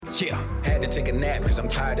Yeah, had to take a nap cause I'm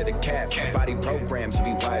tired of the cap. My body programmed to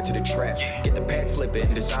be wired to the trap. Get the pad flipping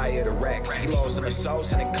and desire the racks. He lost in the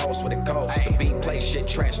sauce and it costs what it costs. The beat play shit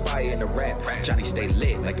transpire in the rap. Johnny stay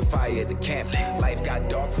lit like the fire at the camp. Life got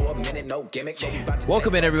dark for a minute, no gimmick.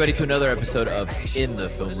 Welcome in everybody to another episode of In the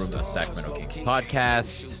Film Room, a Sacramento Kings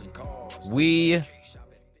podcast. We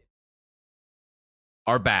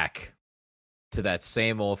are back to that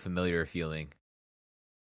same old familiar feeling.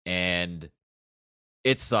 And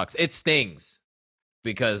it sucks. It stings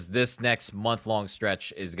because this next month-long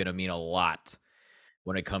stretch is going to mean a lot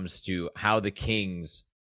when it comes to how the Kings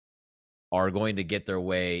are going to get their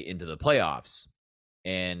way into the playoffs.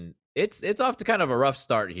 And it's off to kind of a rough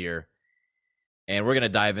start here. And we're going to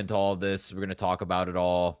dive into all of this. We're going to talk about it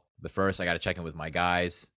all. But first, I got to check in with my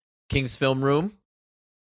guys. Kings Film Room,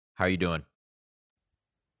 how are you doing?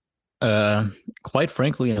 Quite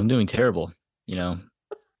frankly, I'm doing terrible. You know,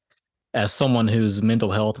 as someone whose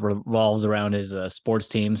mental health revolves around his sports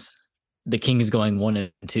teams, the Kings going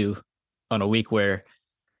 1-2 on a week where,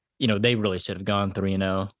 you know, they really should have gone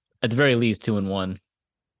 3-0. At the very least, 2-1.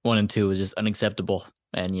 1-2 is just unacceptable,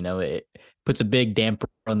 and you know it puts a big damper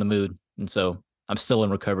on the mood. And so I'm still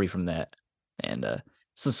in recovery from that, and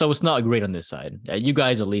so it's not great on this side. You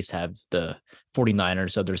guys at least have the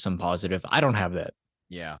 49ers, so there's some positive. I don't have that.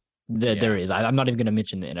 Yeah. There is. I'm not even going to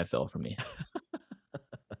mention the NFL for me.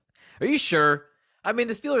 Are you sure? I mean,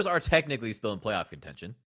 the Steelers are technically still in playoff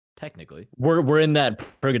contention. Technically. We're in that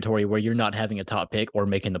purgatory where you're not having a top pick or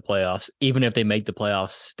making the playoffs. Even if they make the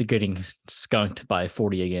playoffs, they're getting skunked by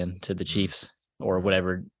 40 again to the Chiefs or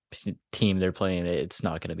whatever team they're playing. It's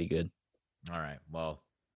not going to be good. All right. Well,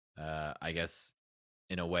 I guess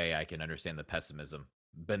in a way I can understand the pessimism.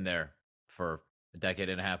 Been there for a decade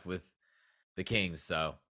and a half with the Kings,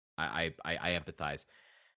 so I empathize.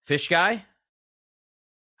 Fish guy,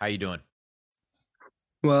 how you doing?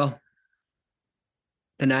 Well,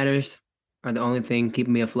 the Niners are the only thing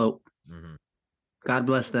keeping me afloat. Mm-hmm. God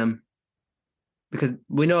bless them. Because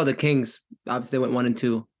we know the Kings, obviously, they went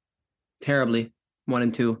 1-2. Terribly,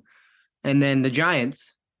 1-2. And then the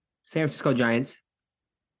Giants, San Francisco Giants,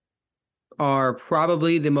 are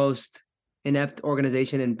probably the most inept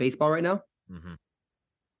organization in baseball right now. Mm-hmm.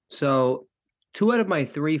 So 2 out of my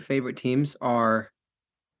 3 favorite teams are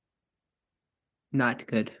not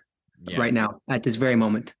good right now at this very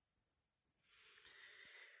moment.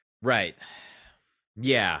 Right.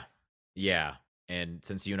 Yeah. And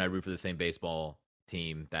since you and I root for the same baseball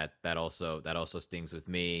team, that also stings with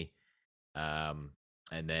me. And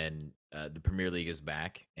then the Premier League is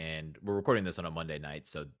back, and we're recording this on a Monday night,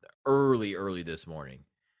 so early this morning,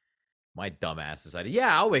 my dumb ass decided,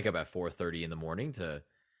 I'll wake up at 4:30 in the morning to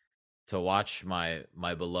watch my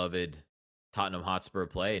beloved Tottenham Hotspur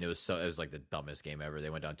play, and it was like the dumbest game ever. They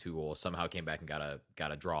went down 2 goals, somehow came back and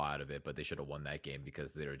got a draw out of it, but they should have won that game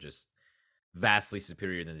because they were just vastly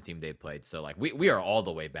superior than the team they played. So like we are all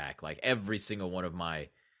the way back. Like every single one of my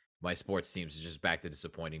sports teams is just back to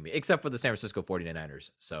disappointing me, except for the San Francisco 49ers.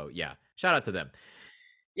 So yeah, shout out to them.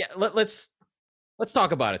 Yeah, let's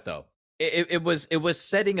talk about it though. It was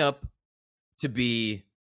setting up to be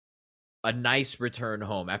a nice return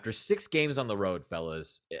home after 6 games on the road,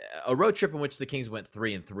 fellas. A road trip in which the Kings went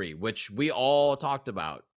 3-3, which we all talked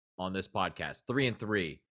about on this podcast.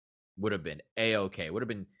 3-3 would have been A-okay. Would have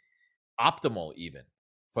been optimal even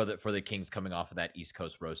for the Kings coming off of that East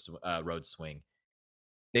Coast road swing.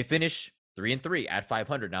 They finish 3-3 at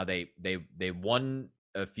 500. Now they won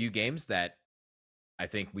a few games that I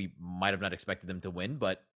think we might have not expected them to win,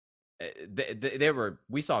 but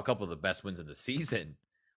we saw a couple of the best wins of the season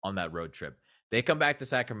on that road trip. They come back to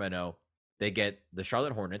Sacramento. They get the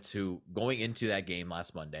Charlotte Hornets, who going into that game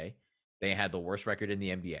last Monday, they had the worst record in the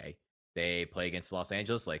NBA. They play against the Los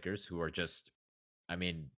Angeles Lakers, who are just, I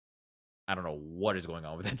mean, I don't know what is going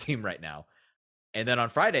on with that team right now. And then on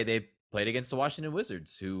Friday, they played against the Washington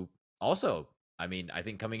Wizards, who also, I mean, I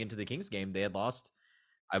think coming into the Kings game, they had lost,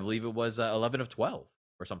 I believe it was 11 of 12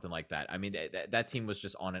 or something like that. I mean, that team was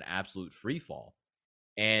just on an absolute free fall.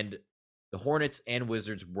 And the Hornets and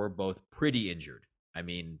Wizards were both pretty injured. I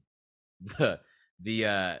mean, the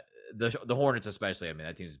Hornets especially. I mean,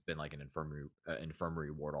 that team's been like an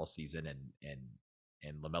infirmary ward all season,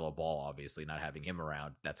 and LaMelo Ball obviously not having him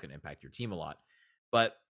around, that's going to impact your team a lot.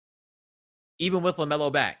 But even with LaMelo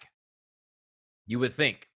back, you would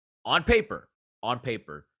think on paper,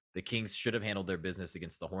 the Kings should have handled their business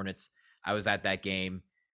against the Hornets. I was at that game.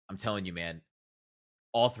 I'm telling you, man.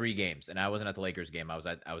 All 3 games, and I wasn't at the Lakers game. I was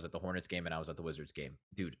at the Hornets game, and I was at the Wizards game.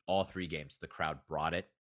 Dude, all 3 games, the crowd brought it.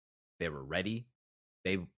 They were ready.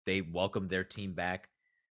 They welcomed their team back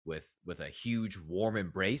with a huge warm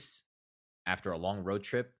embrace after a long road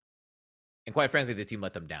trip. And quite frankly, the team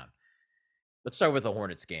let them down. Let's start with the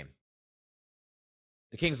Hornets game.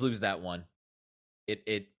 The Kings lose that one.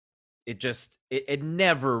 It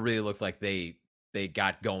never really looked like they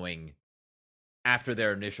got going after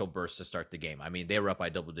their initial burst to start the game. I mean, they were up by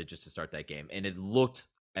double digits to start that game, and it looked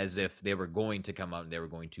as if they were going to come out and they were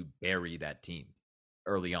going to bury that team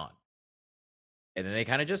early on. And then they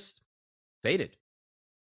kind of just faded.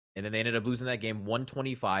 And then they ended up losing that game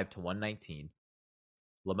 125-119.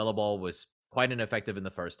 LaMelo Ball was quite ineffective in the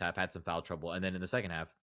first half, had some foul trouble, and then in the second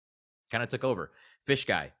half, kind of took over. Fish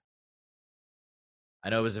Guy. I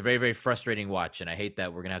know it was a very, very frustrating watch, and I hate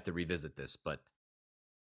that we're going to have to revisit this, but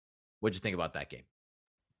what'd you think about that game?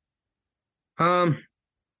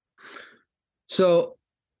 So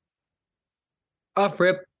off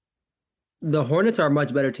rip, the Hornets are a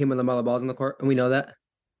much better team with LaMelo Ball's on the court, and we know that,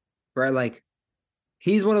 right? Like,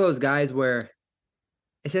 he's one of those guys where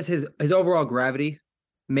it's just his overall gravity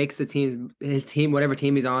makes his team, whatever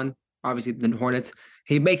team he's on, obviously the Hornets,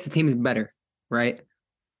 he makes the teams better, right?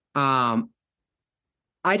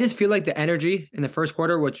 I just feel like the energy in the first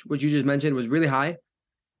quarter, which you just mentioned, was really high.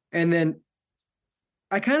 And then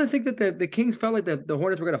I kind of think that the Kings felt like the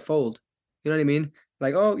Hornets were going to fold. You know what I mean?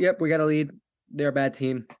 Like, oh, yep, we got a lead. They're a bad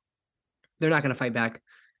team. They're not going to fight back.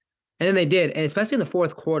 And then they did, and especially in the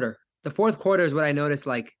fourth quarter. The fourth quarter is what I noticed,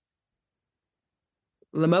 like,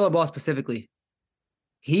 LaMelo Ball specifically.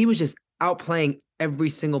 He was just outplaying every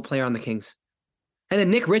single player on the Kings. And then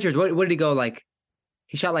Nick Richards, what did he go, like,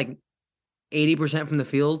 he shot like 80% from the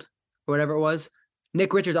field or whatever it was.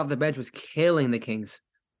 Nick Richards off the bench was killing the Kings,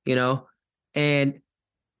 you know? And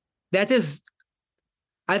that just,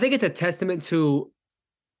 I think it's a testament to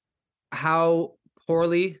how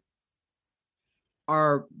poorly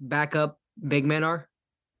our backup big men are,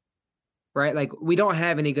 right? Like, we don't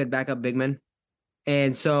have any good backup big men.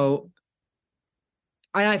 And so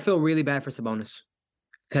I feel really bad for Sabonis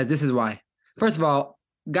because this is why. First of all,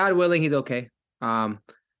 God willing, he's okay.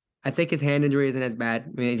 I think his hand injury isn't as bad.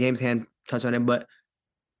 I mean, James' hand touched on him, but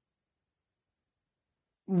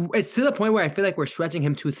it's to the point where I feel like we're stretching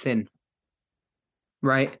him too thin,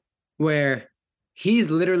 right? Where he's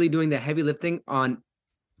literally doing the heavy lifting on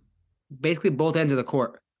basically both ends of the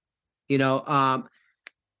court. You know,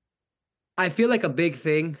 I feel like a big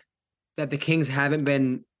thing that the Kings haven't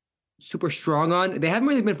been super strong on, they haven't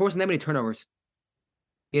really been forcing that many turnovers.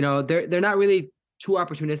 You know, they're not really too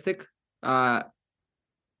opportunistic.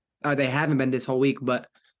 They haven't been this whole week, but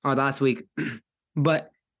or last week.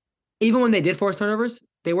 But even when they did force turnovers,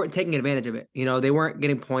 they weren't taking advantage of it. You know, they weren't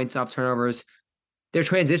getting points off turnovers. Their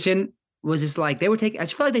transition was just like I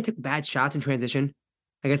just feel like they took bad shots in transition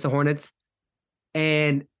against the Hornets.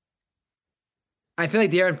 And I feel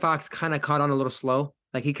like De'Aaron Fox kind of caught on a little slow.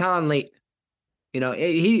 Like, he caught on late. You know,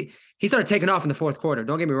 he started taking off in the fourth quarter.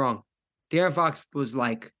 Don't get me wrong. De'Aaron Fox was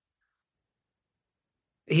like,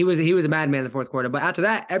 he was a madman in the fourth quarter. But after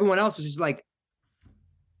that, everyone else was just like,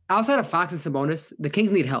 outside of Fox and Sabonis, the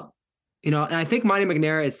Kings need help. You know, and I think Monty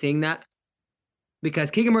McNair is seeing that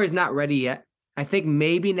because Keegan Murray is not ready yet. I think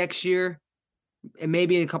maybe next year, and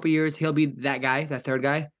maybe in a couple years, he'll be that guy, that third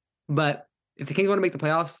guy. But if the Kings want to make the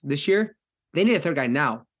playoffs this year, they need a third guy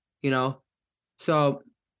now, you know? So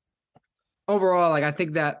overall, like, I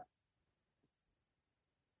think that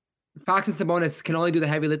Fox and Sabonis can only do the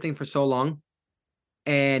heavy lifting for so long.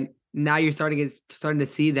 And now you're starting to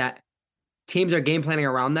see that teams are game planning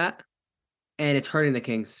around that, and it's hurting the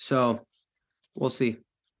Kings. So we'll see.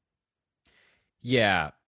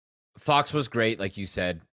 Yeah. Fox was great, like you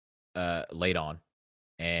said, late on.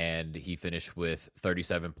 And he finished with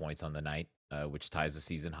 37 points on the night, which ties the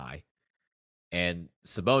season high. And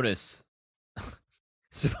Sabonis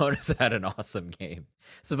had an awesome game.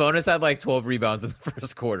 Sabonis had like 12 rebounds in the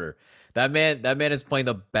first quarter. That man is playing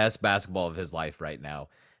the best basketball of his life right now.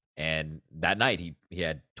 And that night he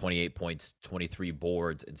had 28 points, 23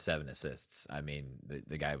 boards, and 7 assists. I mean,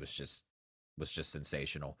 the guy was just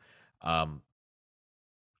sensational. I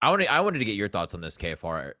wanted to get your thoughts on this,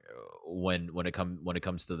 KFR, when it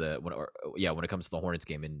comes to the Hornets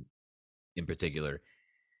game in particular.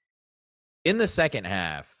 In the second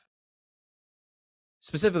half,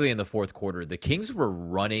 specifically in the fourth quarter, the Kings were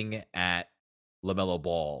running at LaMelo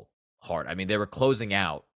Ball hard. I mean, they were closing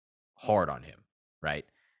out hard on him, right?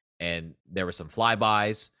 And there were some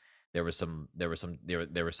flybys. There were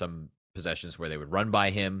some possessions where they would run by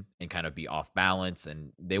him and kind of be off balance,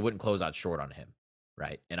 and they wouldn't close out short on him,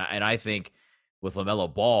 right? And I think with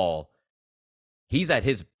LaMelo Ball, he's at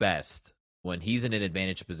his best when he's in an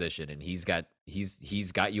advantage position and he's got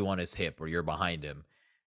you on his hip or you're behind him.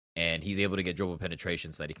 and he's able to get dribble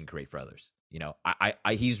penetration so that he can create for others. You know,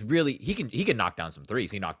 he's really he can knock down some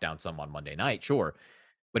threes. He knocked down some on Monday night, sure,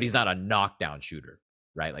 but he's not a knockdown shooter,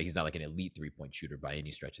 right? Like he's not like an elite 3-point shooter by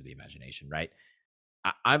any stretch of the imagination, right?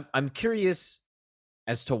 I'm curious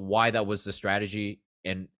as to why that was the strategy,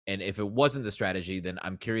 and if it wasn't the strategy, then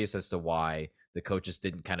I'm curious as to why the coaches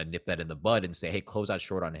didn't kind of nip that in the bud and say, hey, close out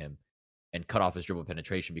short on him and cut off his dribble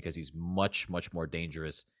penetration because he's much more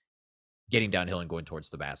dangerous getting downhill and going towards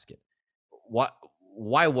the basket.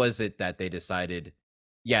 Why was it that they decided,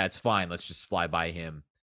 yeah, it's fine, let's just fly by him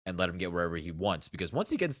and let him get wherever he wants? Because once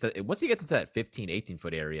he gets into that 15,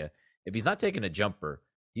 18-foot area, if he's not taking a jumper,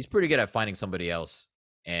 he's pretty good at finding somebody else.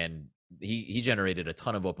 And he generated a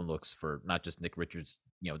ton of open looks for not just Nick Richards,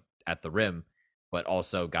 you know, at the rim, but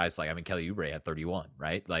also guys like, I mean, Kelly Oubre had 31,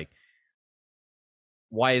 right? Like,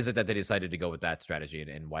 why is it that they decided to go with that strategy,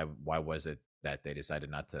 and why was it that they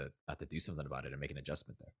decided not to do something about it and make an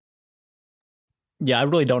adjustment there? Yeah, I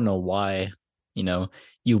really don't know why, you know,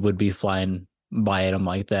 you would be flying by at him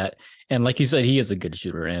like that. And like you said, he is a good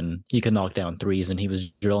shooter and he can knock down threes and he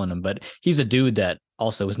was drilling them, but he's a dude that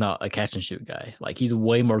also is not a catch and shoot guy. Like he's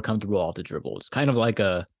way more comfortable off the dribble. It's kind of like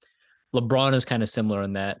LeBron is kind of similar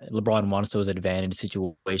in that LeBron wants those advantage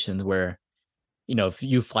situations where, you know, if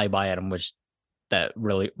you fly by at him, which that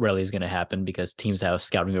really rarely is going to happen because teams have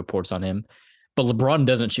scouting reports on him. But LeBron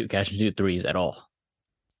doesn't shoot catch and shoot threes at all.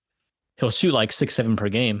 He'll shoot like 6-7 per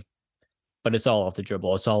game, but it's all off the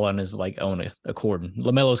dribble. It's all on his like own accord.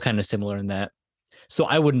 LaMelo's kind of similar in that. So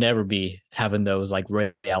I would never be having those like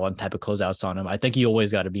Ray Allen type of closeouts on him. I think you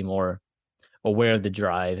always got to be more aware of the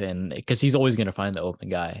drive, and because he's always going to find the open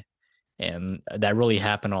guy. And that really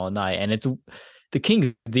happened all night. And it's the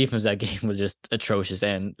Kings defense that game was just atrocious.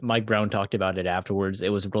 And Mike Brown talked about it afterwards. It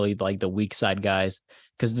was really like the weak side guys,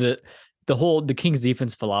 because the Kings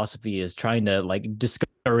defense philosophy is trying to like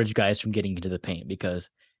discourage guys from getting into the paint because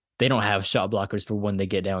they don't have shot blockers for when they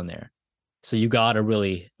get down there. So you got to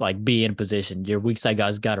really like be in position. Your weak side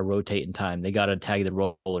guys got to rotate in time. They got to tag the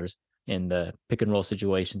rollers in the pick and roll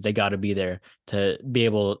situations. They got to be there to be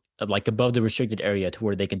able like above the restricted area to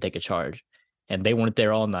where they can take a charge. And they weren't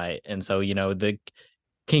there all night. And so, you know, the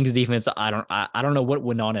Kings defense, I don't know what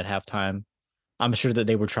went on at halftime. I'm sure that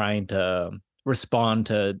they were trying to respond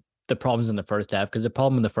to the problems in the first half, because the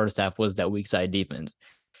problem in the first half was that weak side defense.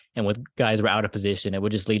 And with guys were out of position, it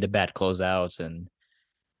would just lead to bad closeouts. And,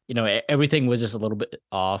 you know, everything was just a little bit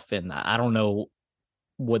off. And I don't know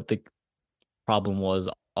what the problem was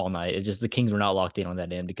all night. It's just the Kings were not locked in on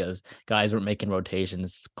that end because guys weren't making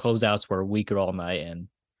rotations. Closeouts were weaker all night. And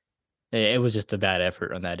it was just a bad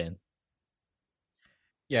effort on that end.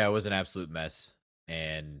 Yeah, it was an absolute mess.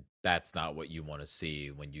 And that's not what you want to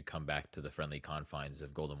see when you come back to the friendly confines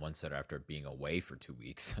of Golden One Center after being away for 2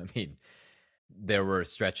 weeks. I mean, there were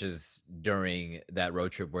stretches during that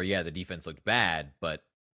road trip where, yeah, the defense looked bad, but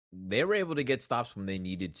they were able to get stops when they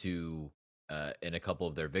needed to in a couple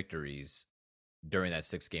of their victories during that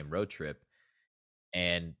 6-game road trip.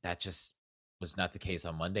 And that just was not the case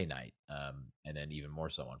on Monday night. And then even more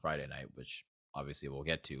so on Friday night, which obviously we'll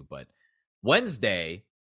get to. But Wednesday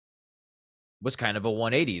was kind of a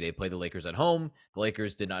 180. They played the Lakers at home. The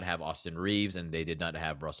Lakers did not have Austin Reeves and they did not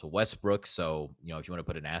have Russell Westbrook. So, you know, if you want to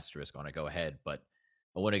put an asterisk on it, go ahead. But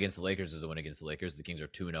a win against the Lakers is a win against the Lakers. The Kings are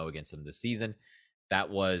 2-0 against them this season.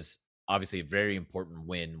 That was obviously a very important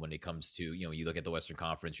win when it comes to, you know, you look at the Western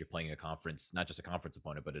Conference, you're playing a conference, not just a conference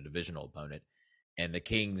opponent, but a divisional opponent. And the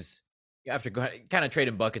Kings, after kind of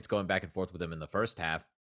trading buckets, going back and forth with them in the first half,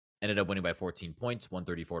 ended up winning by 14 points,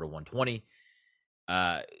 134-120.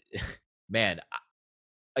 Man,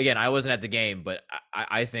 again, I wasn't at the game, but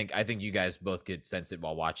I think you guys both could sense it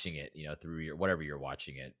while watching it, you know, through your whatever you're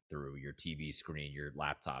watching it through, your TV screen, your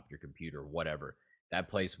laptop, your computer, whatever. That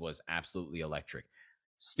place was absolutely electric.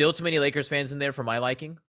 Still too many Lakers fans in there for my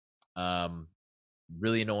liking.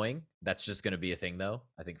 Really annoying. That's just going to be a thing, though,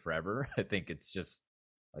 I think forever. I think it's just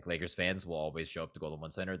like Lakers fans will always show up to Golden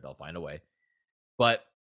One Center. They'll find a way. But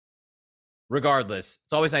regardless,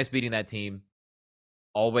 it's always nice beating that team.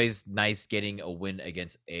 Always nice getting a win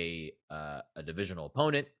against a divisional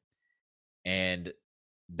opponent. And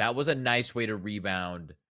that was a nice way to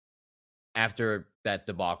rebound after that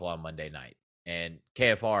debacle on Monday night. And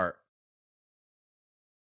KFR,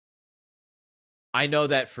 I know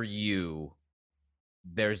that for you,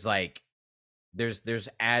 there's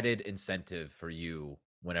added incentive for you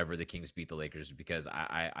whenever the Kings beat the Lakers, because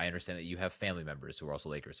I understand that you have family members who are also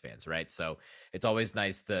Lakers fans, right? So it's always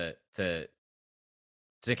nice to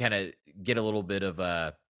kind of get a little bit of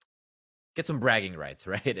get some bragging rights,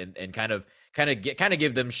 right? And kind of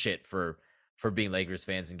give them shit for for being Lakers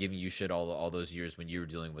fans and giving you shit all those years when you were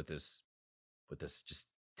dealing with this just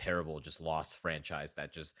terrible, just lost franchise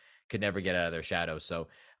that just could never get out of their shadow. So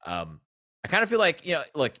I kind of feel like,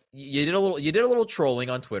 look, you did a little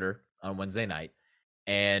trolling on Twitter on Wednesday night,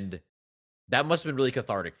 and that must have been really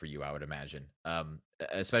cathartic for you, I would imagine,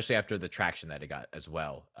 especially after the traction that it got as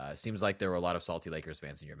well. Seems like there were a lot of salty Lakers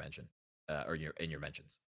fans in your mention, or in your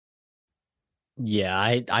mentions. Yeah,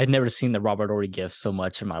 I've never seen the Robert Ory gif so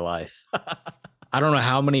much in my life. I don't know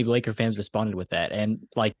how many Laker fans responded with that. And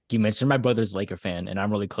like you mentioned, my brother's a Laker fan, and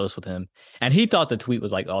I'm really close with him. And he thought the tweet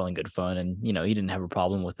was like all in good fun, and he didn't have a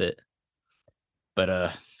problem with it.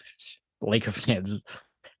 But Laker fans,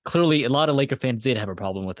 clearly a lot of Laker fans did have a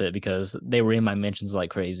problem with it because they were in my mentions like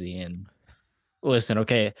crazy. And listen,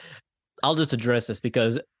 okay, I'll just address this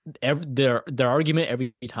because their argument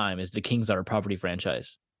every time is the Kings are a property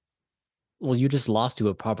franchise. Well, you just lost to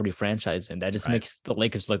a property franchise, and that just makes the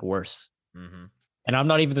Lakers look worse. Mm-hmm. And I'm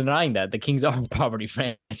not even denying that the Kings are a property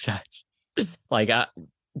franchise. Like,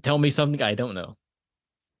 tell me something I don't know.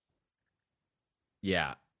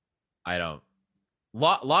 Yeah, I don't.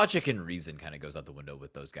 Logic and reason kind of goes out the window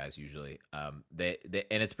with those guys usually. They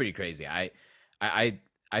and it's pretty crazy. I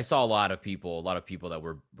saw a lot of people that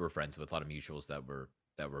we're friends with, a lot of mutuals that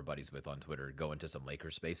we're buddies with on Twitter go into some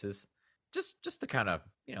Lakers spaces just to kind of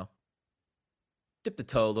dip the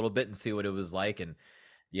toe a little bit and see what it was like. And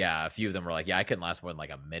yeah, a few of them were like, yeah, I couldn't last more than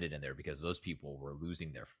like a minute in there because those people were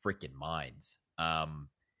losing their freaking minds.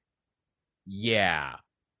 Yeah,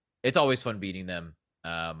 it's always fun beating them.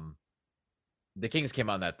 The Kings came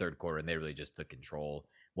out in that third quarter and they really just took control.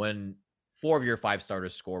 When 4 of your 5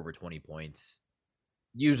 starters score over 20 points,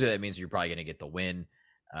 usually that means you're probably going to get the win.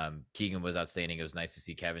 Keegan was outstanding. It was nice to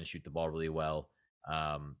see Kevin shoot the ball really well.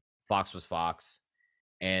 Fox was Fox.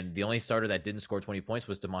 And the only starter that didn't score 20 points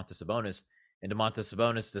was Domantas Sabonis. And Domantas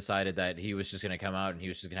Sabonis decided that he was just going to come out and he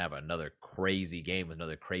was just going to have another crazy game with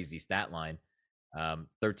another crazy stat line.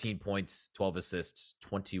 13 points, 12 assists,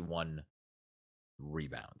 21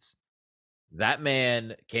 rebounds. That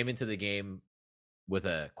man came into the game with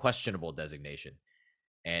a questionable designation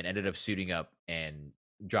and ended up suiting up and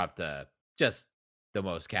dropped just the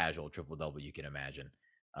most casual triple-double you can imagine.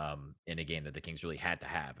 In a game that the Kings really had to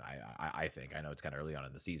have, I think. I know it's kind of early on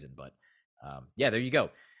in the season, but yeah, there you go.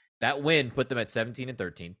 That win put them at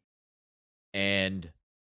 17-13. And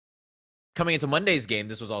coming into Monday's game,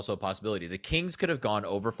 this was also a possibility. The Kings could have gone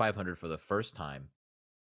over 500 for the first time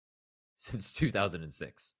since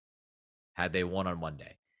 2006 had they won on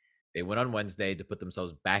Monday. They went on Wednesday to put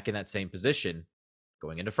themselves back in that same position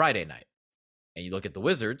going into Friday night. And you look at the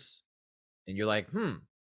Wizards and you're like,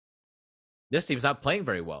 this team's not playing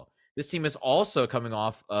very well. This team is also coming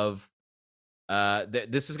off of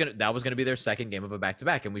that was gonna be their second game of a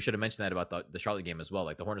back-to-back, and we should have mentioned that about the Charlotte game as well.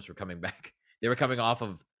 Like the Hornets were coming back; they were coming off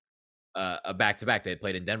of a back-to-back. They had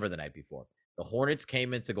played in Denver the night before. The Hornets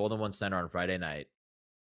came into Golden One Center on Friday night,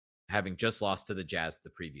 having just lost to the Jazz the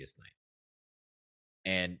previous night.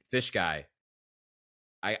 And Fish Guy,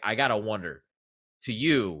 I gotta wonder, to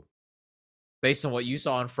you, based on what you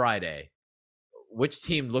saw on Friday, which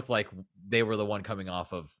team looked like they were the one coming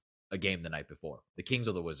off of a game the night before? The Kings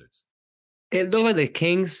or the Wizards? It looked like the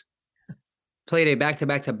Kings played a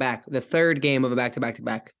back-to-back-to-back, the third game of a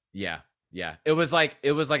back-to-back-to-back. Yeah. It was like a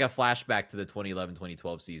flashback to the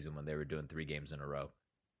 2011-2012 season when they were doing 3 games in a row.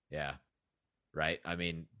 Yeah. Right? I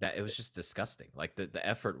mean, that it was just disgusting. Like the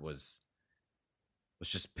effort was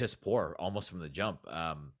just piss poor almost from the jump.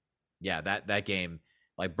 Yeah, that game,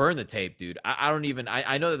 like, burn the tape, dude. I don't even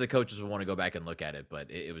I know that the coaches would want to go back and look at it,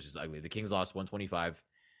 but it was just ugly. The Kings lost 125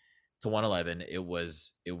 to 111. It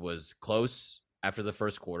was close after the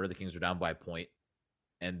first quarter. The Kings were down by a point,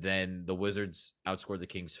 and then the Wizards outscored the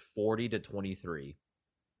Kings 40-23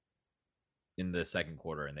 in the second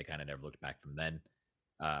quarter, and they kind of never looked back from then.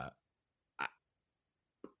 I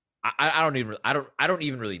don't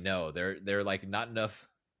even really know. They're like not enough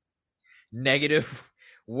negative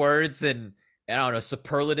words and I don't know,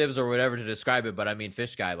 superlatives or whatever to describe it. But I mean,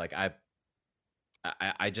 Fish Guy, like I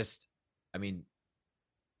mean,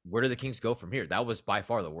 where do the Kings go from here? That was by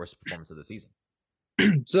far the worst performance of the season.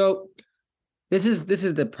 So this is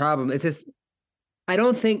the problem. It's just, I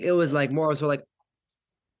don't think it was like more so like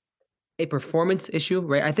a performance issue,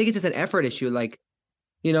 right? I think it's just an effort issue. Like,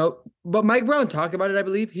 but Mike Brown talked about it, I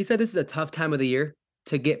believe. He said this is a tough time of the year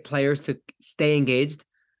to get players to stay engaged.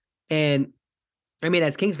 And I mean,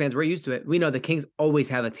 as Kings fans, we're used to it. We know the Kings always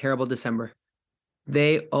have a terrible December.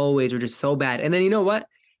 They always are just so bad. And then you know what?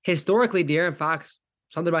 Historically, De'Aaron Fox,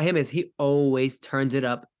 something about him is he always turns it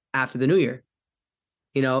up after the new year.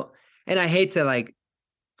 And I hate to like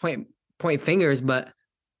point fingers, but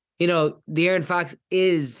De'Aaron Fox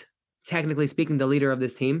is technically speaking the leader of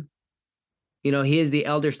this team. He is the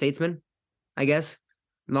elder statesman, I guess,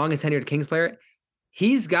 longest tenured Kings player.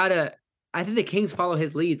 He's got to, I think the Kings follow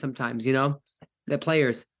his lead sometimes, the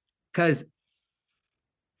players, because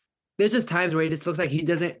there's just times where he just looks like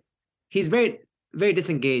he's very, very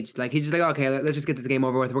disengaged. Like he's just like, okay, let's just get this game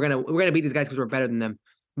over with. We're going to beat these guys because we're better than them.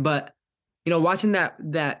 But, watching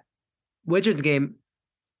that Wizards game,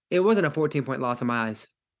 it wasn't a 14-point loss in my eyes.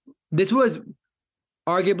 This was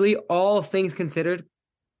arguably, all things considered,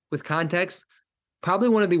 with context, probably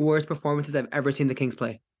one of the worst performances I've ever seen the Kings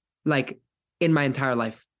play, like in my entire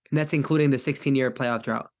life. And that's including the 16-year playoff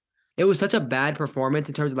drought. It was such a bad performance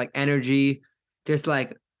in terms of like energy, just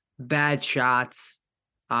like bad shots.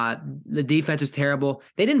 The defense was terrible.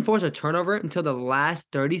 They didn't force a turnover until the last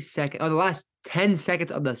 30 seconds or the last 10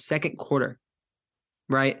 seconds of the second quarter.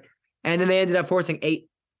 Right. And then they ended up forcing 8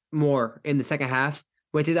 more in the second half,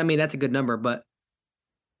 which is, that's a good number, but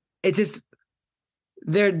it's just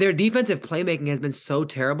their defensive playmaking has been so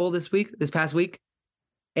terrible this past week.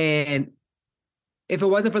 And if it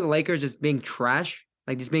wasn't for the Lakers just being trash,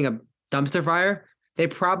 like just being a dumpster fire, they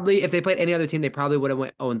probably, if they played any other team, they probably would have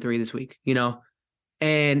went 0-3 this week,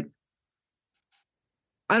 And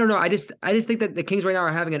I don't know. I just think that the Kings right now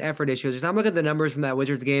are having an effort issue. Just I'm looking at the numbers from that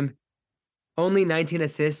Wizards game. Only 19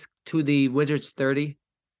 assists to the Wizards 30.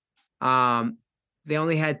 They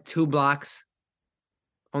only had 2 blocks,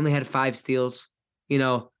 only had 5 steals, and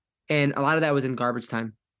a lot of that was in garbage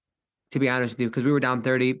time, to be honest with you, because we were down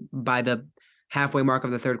 30 by the halfway mark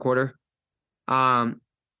of the third quarter. The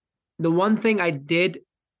one thing the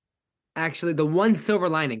one silver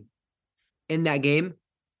lining in that game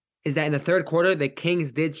is that in the third quarter, the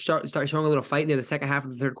Kings did start showing a little fight near the second half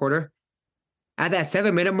of the third quarter. At that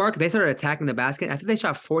 7-minute mark, they started attacking the basket. I think they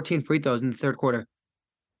shot 14 free throws in the third quarter.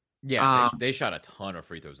 Yeah, they shot a ton of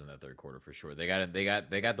free throws in the third quarter for sure. They got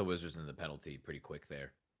the Wizards in the penalty pretty quick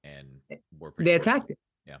there, and they attacked it.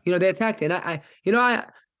 Yeah, they attacked it. And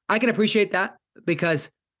I can appreciate that,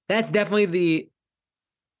 because that's definitely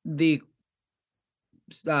the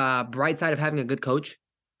bright side of having a good coach.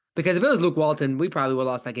 Because if it was Luke Walton, we probably would have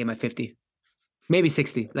lost that game by 50, maybe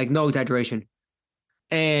 60, like no exaggeration.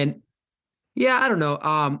 And yeah, I don't know.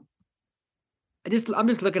 I'm just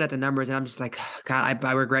looking at the numbers, and I'm just like, God,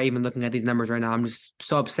 I regret even looking at these numbers right now. I'm just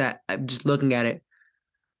so upset. I'm just looking at it.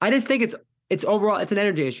 I just think it's overall, it's an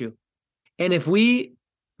energy issue. And if we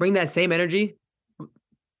bring that same energy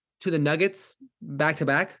to the Nuggets back to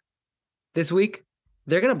back this week,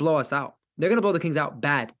 they're going to blow us out. They're going to blow the Kings out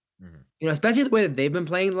bad. Mm-hmm. Especially the way that they've been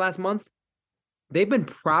playing the last month. They've been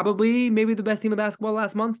probably maybe the best team of basketball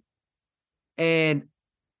last month. And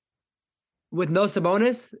with no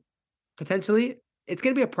Sabonis, potentially, it's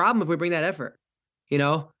going to be a problem if we bring that effort.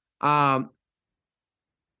 I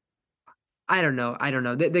don't know.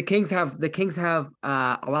 The Kings have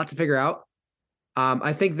a lot to figure out.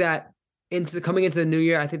 I think that coming into the new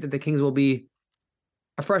year, I think that the Kings will be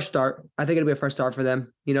a fresh start. I think it'll be a fresh start for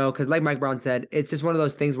them, because like Mike Brown said, it's just one of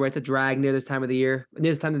those things where it's a drag near this time of the year,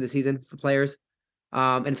 near this time of the season for players.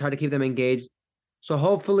 And it's hard to keep them engaged. So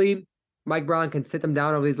hopefully Mike Brown can sit them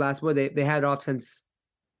down over these last they had it off since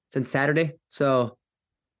Saturday. So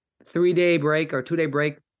 3-day break or 2-day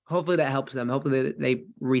break. Hopefully that helps them. Hopefully they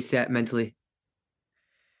reset mentally.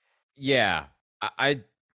 Yeah.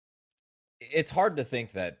 It's hard to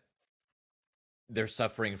think that they're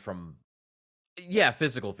suffering from,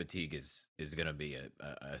 physical fatigue is going to be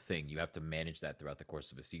a thing. You have to manage that throughout the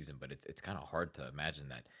course of a season, but it's kind of hard to imagine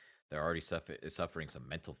that they're already suffering some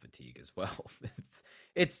mental fatigue as well.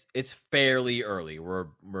 It's fairly early. We're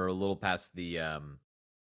a little past the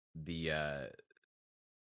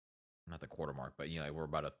not the quarter mark, but we're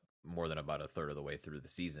more than about a third of the way through the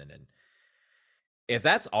season, and if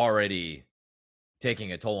that's already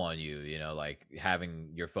taking a toll on you, like having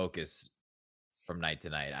your focus from night to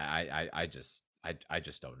night, I just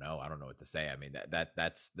don't know. I don't know what to say. I mean,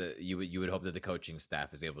 that's you would hope that the coaching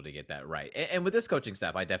staff is able to get that right. And with this coaching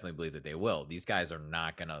staff, I definitely believe that they will. These guys are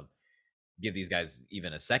not going to give these guys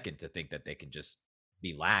even a second to think that they can just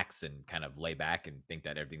be lax and kind of lay back and think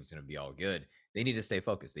that everything's going to be all good. They need to stay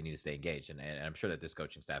focused. They need to stay engaged. And I'm sure that this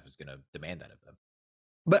coaching staff is going to demand that of them.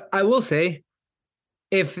 But I will say,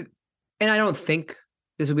 and I don't think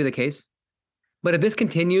this will be the case, but if this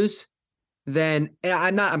continues, then, and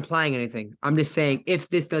I'm not implying anything. I'm just saying, if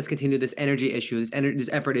this does continue, this energy issue, this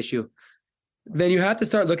effort issue, then you have to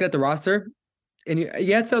start looking at the roster, and you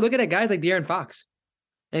have to start looking at guys like De'Aaron Fox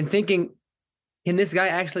and thinking, can this guy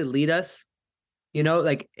actually lead us?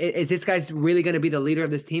 Like, is this guy's really going to be the leader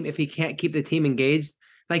of this team if he can't keep the team engaged?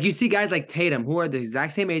 Like, you see guys like Tatum, who are the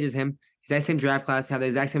exact same age as him, exact same draft class, have the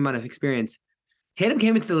exact same amount of experience. Tatum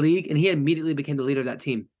came into the league and he immediately became the leader of that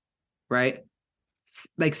team, right?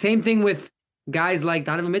 Like same thing with guys like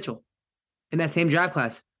Donovan Mitchell in that same draft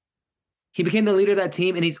class. He became the leader of that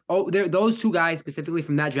team, and those two guys specifically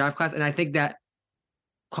from that draft class. And I think that,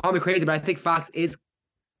 call me crazy, but I think Fox is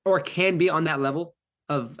or can be on that level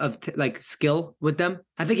of like skill with them.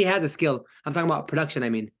 I think he has a skill. I'm talking about production. I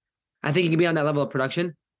mean, I think he can be on that level of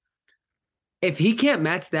production. If he can't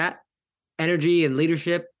match that energy and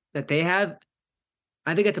leadership that they have,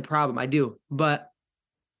 I think it's a problem. I do, but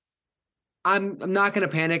I'm not going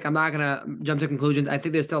to panic. I'm not going to jump to conclusions. I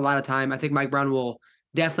think there's still a lot of time. I think Mike Brown will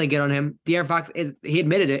definitely get on him. De'Aaron Fox he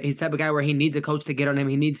admitted it. He's the type of guy where he needs a coach to get on him.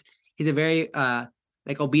 He's a very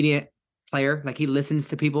like obedient player. Like he listens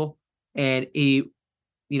to people and he,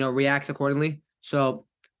 reacts accordingly. So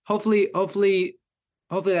hopefully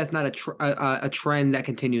that's not a trend that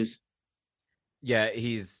continues. Yeah,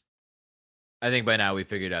 I think by now we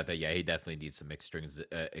figured out that, he definitely needs some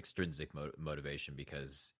extrinsic motivation,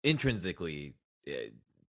 because intrinsically, if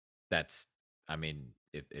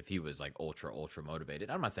he was like ultra motivated,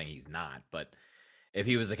 I'm not saying he's not, but if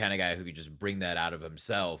he was the kind of guy who could just bring that out of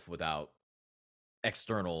himself without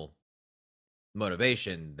external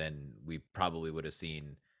motivation, then we probably would have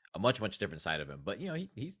seen a much different side of him. But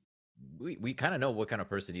we kind of know what kind of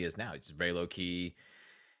person he is now. He's very low key.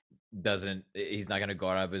 He's not going to go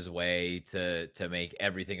out of his way to make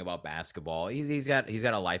everything about basketball. He's got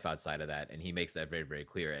a life outside of that, and he makes that very, very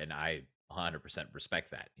clear. And I 100%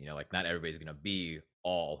 respect that. Like not everybody's going to be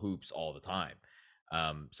all hoops all the time.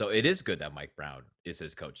 So it is good that Mike Brown is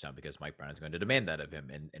his coach now, because Mike Brown is going to demand that of him.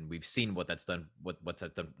 And we've seen what that's done. What's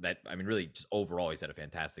that done? Really just overall, he's had a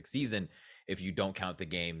fantastic season if you don't count the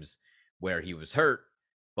games where he was hurt.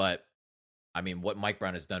 But what Mike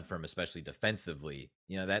Brown has done for him, especially defensively,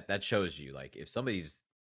 that shows you, like, if somebody's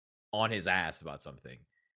on his ass about something,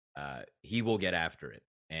 he will get after it.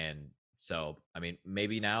 And so,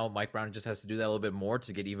 maybe now Mike Brown just has to do that a little bit more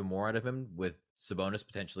to get even more out of him, with Sabonis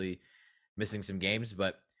potentially missing some games,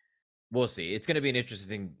 but we'll see. It's going to be an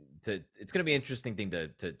interesting thing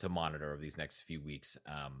to monitor over these next few weeks,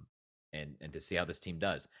 and to see how this team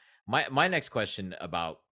does. My next question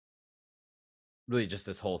about really just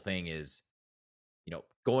this whole thing is,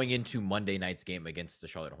 going into Monday night's game against the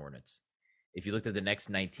Charlotte Hornets, if you looked at the next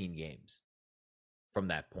 19 games from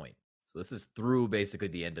that point, so this is through basically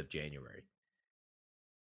the end of January.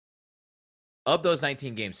 Of those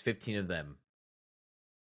 19 games, 15 of them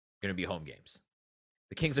are going to be home games.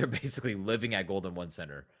 The Kings are basically living at Golden One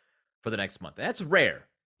Center for the next month. And that's rare.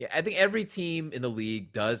 Yeah, I think every team in the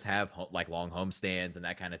league does have like long home stands and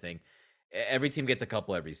that kind of thing. Every team gets a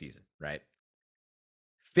couple every season, right?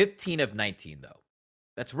 15 of 19, though.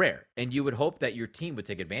 That's rare. And you would hope that your team would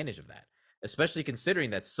take advantage of that, especially considering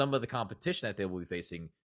that some of the competition that they will be facing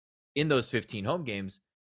in those 15 home games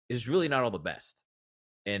is really not all the best.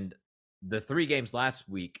 And the 3 games last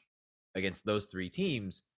week against those 3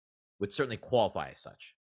 teams would certainly qualify as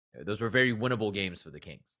such. Those were very winnable games for the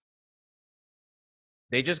Kings.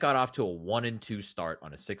 They just got off to a 1-2 start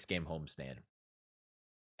on a 6-game homestand,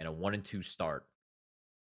 and a 1-2 start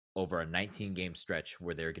over a 19-game stretch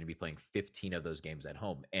where they're going to be playing 15 of those games at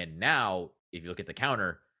home. And now, if you look at the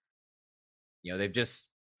counter, they've just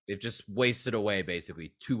wasted away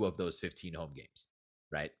basically 2 of those 15 home games,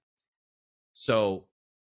 right? So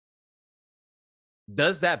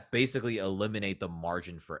does that basically eliminate the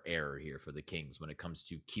margin for error here for the Kings when it comes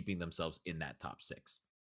to keeping themselves in that top 6?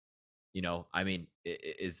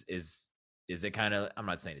 Is it kind of, I'm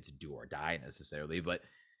not saying it's do or die necessarily, but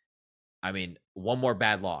one more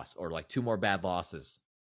bad loss or like 2 more bad losses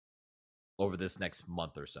over this next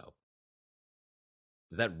month or so,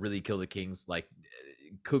 does that really kill the Kings? Like,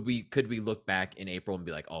 could we look back in April and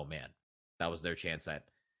be like, oh man, that was their chance at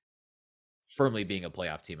firmly being a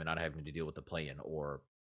playoff team and not having to deal with the play-in? Or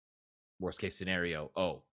worst case scenario,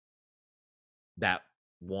 that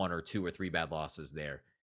 1 or 2 or 3 bad losses there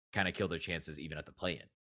kind of kill their chances even at the play-in.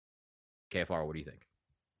 KFR, what do you think?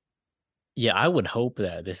 Yeah, I would hope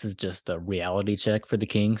that this is just a reality check for the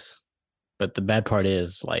Kings. But the bad part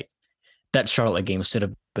is, like, that Charlotte game should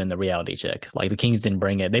have been the reality check. Like, the Kings didn't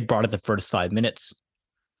bring it. They brought it the first 5 minutes,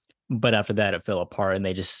 but after that, it fell apart, and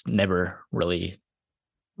they just never really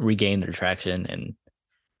regained their traction and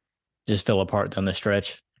just fell apart down the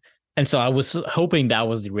stretch. And so I was hoping that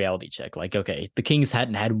was the reality check. Like, okay, the Kings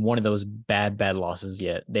hadn't had one of those bad losses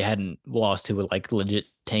yet. They hadn't lost to a legit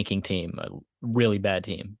tanking team, a really bad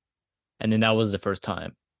team. And then that was the first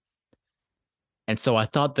time. And so I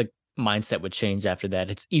thought the mindset would change after that.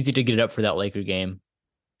 It's easy to get it up for that Laker game.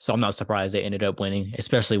 So I'm not surprised they ended up winning,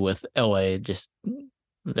 especially with LA just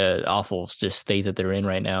the awful just state that they're in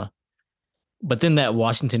right now. But then that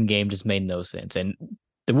Washington game just made no sense. And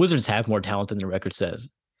the Wizards have more talent than the record says.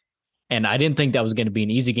 And I didn't think that was going to be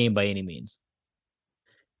an easy game by any means.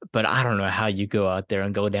 But I don't know how you go out there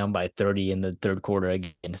and go down by 30 in the third quarter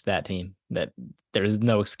against that team. That there's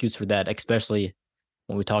no excuse for that, especially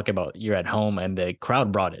when we talk about you're at home and the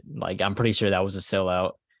crowd brought it. Like, I'm pretty sure that was a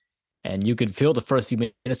sellout. And you could feel the first few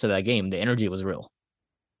minutes of that game, the energy was real.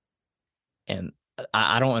 And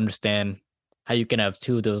I don't understand how you can have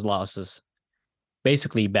two of those losses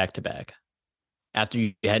basically back to back after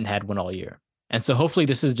you hadn't had one all year. And so hopefully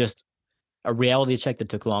this is just a reality check that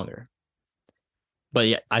took longer. But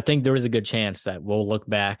yeah, I think there is a good chance that we'll look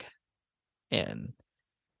back and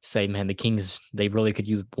say, man, the Kings, they really could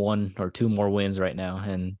use 1 or 2 more wins right now.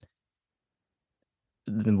 And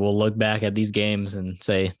then we'll look back at these games and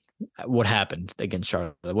say, what happened against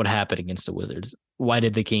Charlotte? What happened against the Wizards? Why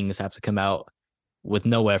did the Kings have to come out with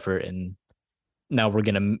no effort? And now we're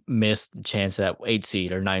going to miss the chance at 8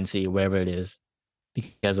 seed or 9 seed, wherever it is,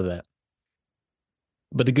 because of that.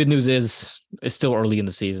 But the good news is it's still early in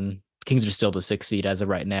the season. Kings are still the 6th seed as of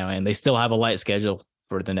right now, and they still have a light schedule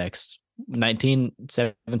for the next 19,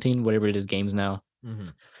 17, whatever it is, games now. Mm-hmm.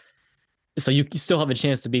 So you still have a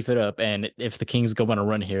chance to beef it up. And if the Kings go on a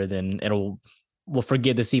run here, then we'll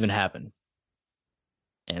forget this even happened.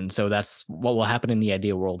 And so that's what will happen in the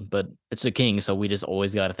ideal world. But it's the Kings, so we just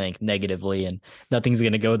always got to think negatively, and nothing's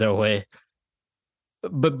going to go their way.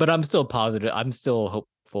 But I'm still positive. I'm still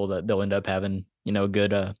hopeful that they'll end up having, a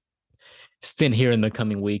good stint here in the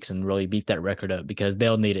coming weeks and really beat that record up, because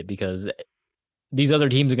they'll need it, because these other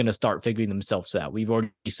teams are going to start figuring themselves out. We've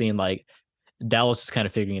already seen Dallas is kind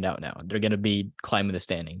of figuring it out now. They're going to be climbing the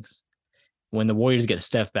standings. When the Warriors get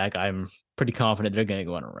Steph back, I'm pretty confident they're going to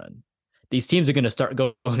go on a run. These teams are going to start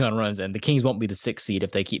going on runs, and the Kings won't be the 6th seed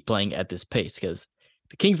if they keep playing at this pace, because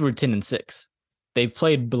the Kings were 10-6. They've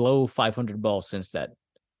played below 500 balls since that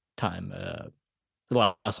time.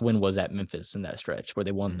 The last win was at Memphis in that stretch where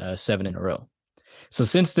they won 7 in a row. So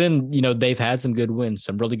since then, they've had some good wins,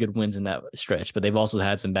 some really good wins in that stretch, but they've also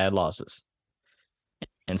had some bad losses.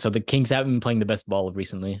 And so the Kings haven't been playing the best ball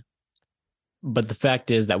recently. But the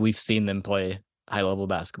fact is that we've seen them play high-level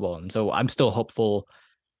basketball. And so I'm still hopeful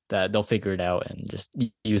that they'll figure it out and just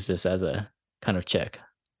use this as a kind of check.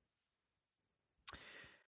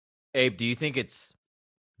 Abe, do you think it's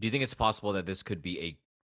possible that this could be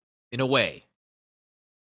in a way,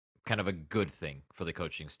 kind of a good thing for the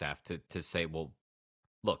coaching staff to say, well,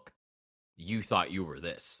 look, you thought you were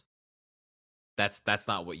this. That's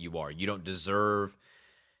not what you are. You don't deserve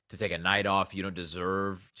to take a night off. You don't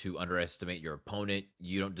deserve to underestimate your opponent.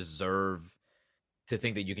 You don't deserve to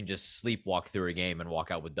think that you can just sleepwalk through a game and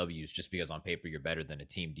walk out with W's just because on paper you're better than a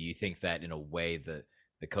team. Do you think that in a way the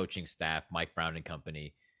coaching staff, Mike Brown and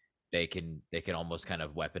company, they can almost kind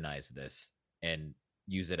of weaponize this and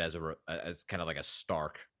use it as kind of like a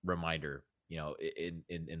stark reminder,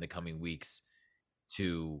 in the coming weeks,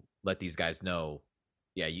 to let these guys know,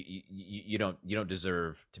 yeah, you don't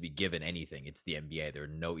deserve to be given anything. It's the NBA. There are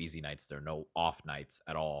no easy nights. There are no off nights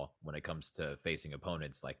at all when it comes to facing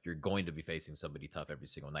opponents. Like, you're going to be facing somebody tough every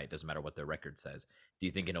single night. Doesn't matter what their record says. Do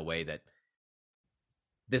you think in a way that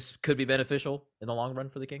this could be beneficial in the long run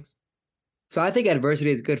for the Kings? So I think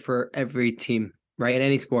adversity is good for every team, right? In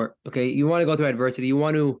any sport. Okay. You want to go through adversity. You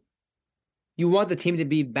want the team to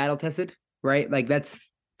be battle tested, right? Like that's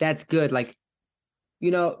good. Like,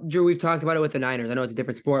 Drew, we've talked about it with the Niners. I know it's a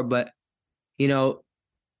different sport, but,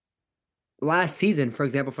 last season, for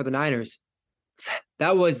example, for the Niners,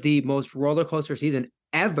 that was the most roller coaster season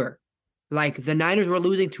ever. Like, the Niners were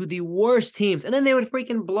losing to the worst teams, and then they would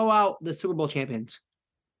freaking blow out the Super Bowl champions,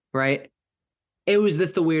 right? It was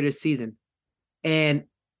just the weirdest season. And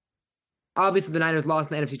obviously the Niners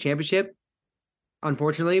lost in the NFC Championship,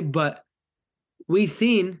 unfortunately, but we've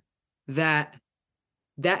seen that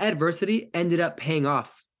adversity ended up paying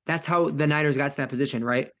off. That's how the Niners got to that position,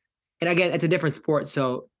 right? And again, it's a different sport,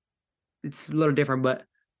 so it's a little different. But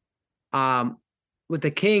with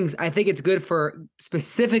the Kings, I think it's good for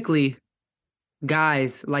specifically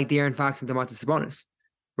guys like De'Aaron Fox and Domantas Sabonis,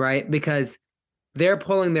 right? Because they're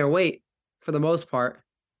pulling their weight for the most part.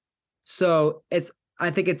 So I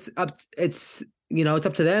think it's up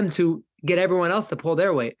to them to get everyone else to pull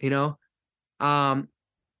their weight,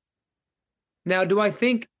 Now, do I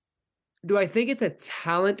think it's a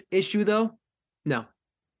talent issue though? No.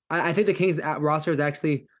 I think the Kings roster is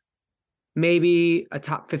actually maybe a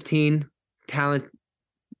top 15 talent,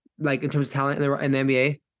 like in terms of talent in the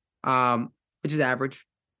NBA, which is average,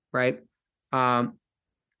 right?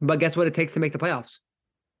 But guess what it takes to make the playoffs?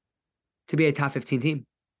 To be a top 15 team,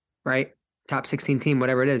 right? top 16 team,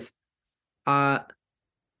 whatever it is. Now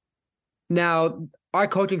our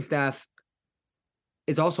coaching staff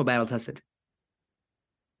is also battle tested,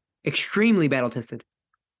 extremely battle tested.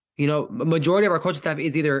 You know, majority of our coaching staff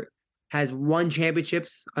is either has won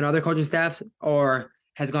championships on other coaching staffs or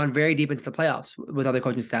has gone very deep into the playoffs with other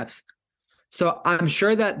coaching staffs. So I'm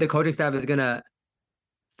sure that the coaching staff is gonna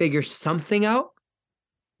figure something out,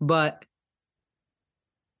 but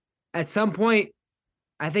at some point,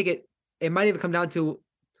 I think it might even come down to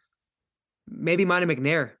maybe Monty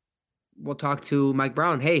McNair will talk to Mike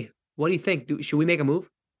Brown. Hey, what do you think? Should we make a move?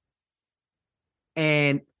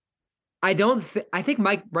 And I think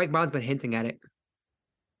Mike Brown's been hinting at it.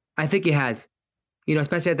 I think he has, you know,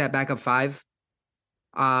 especially at that backup 5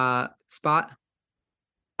 spot.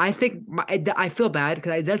 I think I feel bad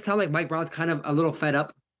because it does sound like Mike Brown's kind of a little fed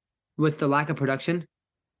up with the lack of production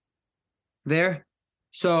there.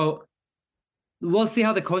 So we'll see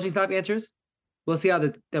how the coaching staff answers. We'll see how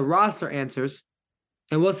the roster answers.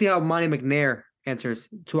 And we'll see how Monty McNair answers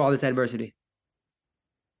to all this adversity.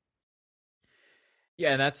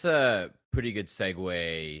 Yeah, and that's a pretty good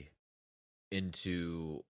segue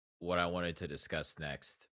into what I wanted to discuss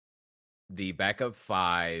next. The backup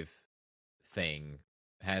 5 thing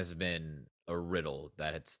has been a riddle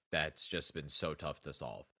that's just been so tough to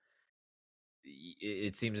solve.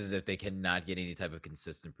 It seems as if they cannot get any type of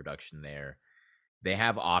consistent production there. They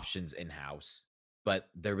have options in-house, but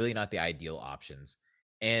they're really not the ideal options.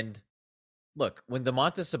 And look, when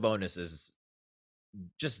Domantas Sabonis is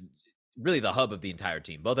just really the hub of the entire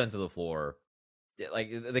team, both ends of the floor,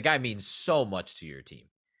 like the guy means so much to your team.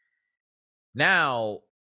 Now,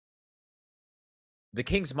 the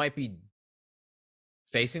Kings might be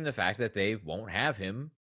facing the fact that they won't have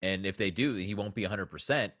him, and if they do, he won't be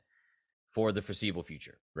 100% for the foreseeable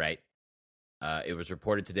future, right? It was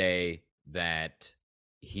reported today that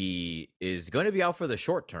he is going to be out for the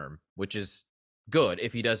short term, which is good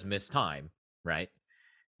if he does miss time, right?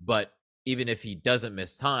 But even if he doesn't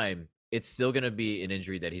miss time, it's still going to be an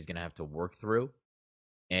injury that he's going to have to work through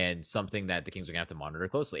and something that the Kings are going to have to monitor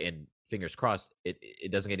closely. And fingers crossed,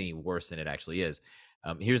 it doesn't get any worse than it actually is.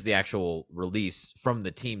 Here's the actual release from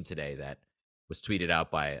the team today that was tweeted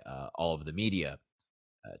out by all of the media.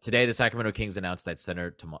 Today, the Sacramento Kings announced that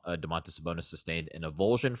center Domantas Sabonis sustained an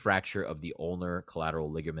avulsion fracture of the ulnar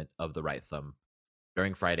collateral ligament of the right thumb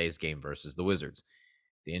during Friday's game versus the Wizards.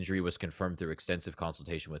 The injury was confirmed through extensive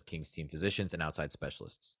consultation with Kings team physicians and outside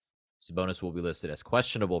specialists. Sabonis will be listed as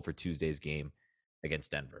questionable for Tuesday's game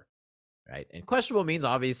against Denver, right? And questionable means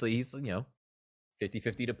obviously he's,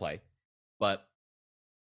 50-50 to play. But,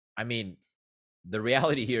 I mean, the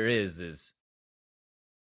reality here is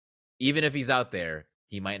even if he's out there,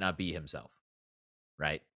 he might not be himself,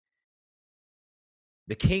 right?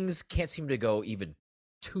 The Kings can't seem to go even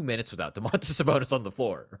 2 minutes without Domantas Sabonis on the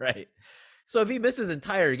floor, right? So if he misses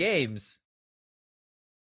entire games,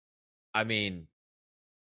 I mean,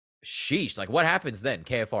 sheesh. Like, what happens then?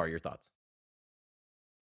 KFR, your thoughts?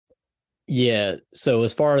 Yeah, so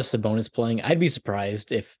as far as Sabonis playing, I'd be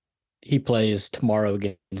surprised if he plays tomorrow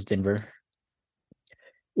against Denver.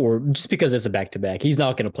 Or just because it's a back-to-back. He's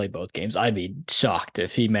not going to play both games. I'd be shocked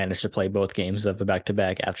if he managed to play both games of a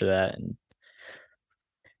back-to-back after that. And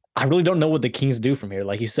I really don't know what the Kings do from here.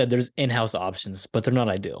 Like you said, there's in-house options, but they're not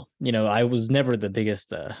ideal. I was never the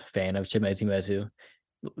biggest fan of Chimezie Metu.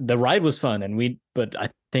 The ride was fun, but I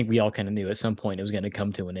think we all kind of knew at some point it was going to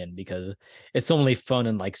come to an end because it's only fun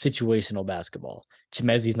in like situational basketball.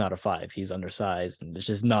 Chimezie's not a 5. He's undersized, and it's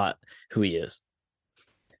just not who he is.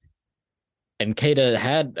 And Keita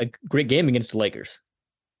had a great game against the Lakers.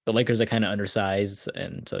 The Lakers are kind of undersized,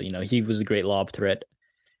 and so, he was a great lob threat.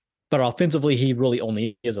 But offensively, he really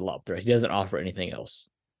only is a lob threat. He doesn't offer anything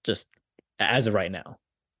else, just as of right now.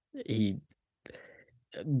 You're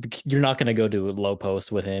not going to go to a low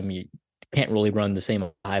post with him. You can't really run the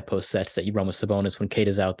same high post sets that you run with Sabonis when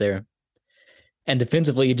Keita's out there. And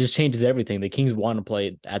defensively, it just changes everything. The Kings want to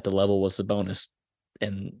play at the level with Sabonis,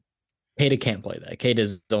 and Keita can't play that. Keita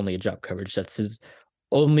is only a drop coverage. That's his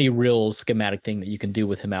only real schematic thing that you can do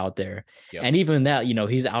with him out there. Yep. And even that,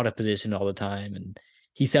 he's out of position all the time, and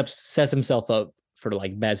he sets himself up for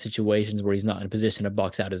like bad situations where he's not in a position to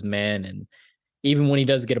box out his man. And even when he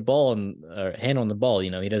does get a ball or hand on the ball, he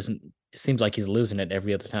doesn't. It seems like he's losing it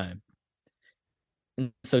every other time.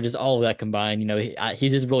 And so just all of that combined,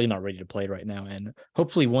 he's just really not ready to play right now. And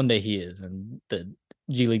hopefully one day he is, and the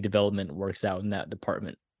G League development works out in that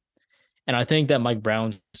department. And I think that Mike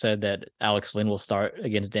Brown said that Alex Len will start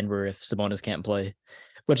against Denver if Sabonis can't play,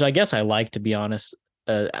 which I guess I like, to be honest.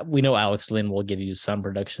 We know Alex Len will give you some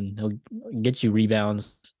production. He'll get you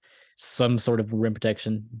rebounds, some sort of rim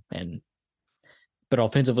protection, and but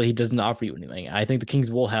offensively, he doesn't offer you anything. I think the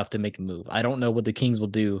Kings will have to make a move. I don't know what the Kings will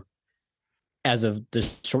do as of the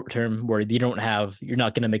short term, where you're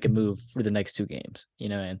not going to make a move for the next 2 games,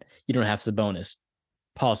 and you don't have Sabonis,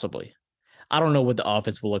 possibly. I don't know what the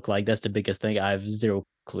offense will look like. That's the biggest thing. I have zero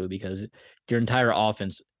clue because your entire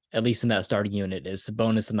offense, at least in that starting unit, is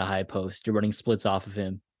Sabonis in the high post. You're running splits off of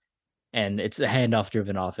him, and it's a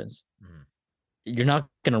handoff-driven offense. Mm-hmm. You're not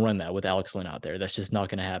going to run that with Alex Len out there. That's just not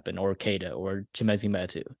going to happen. Or Keita or Chimezie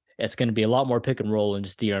Metu. It's going to be a lot more pick and roll and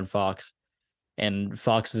just De'Aaron Fox. And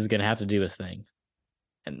Fox is going to have to do his thing.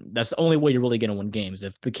 And that's the only way you're really going to win games.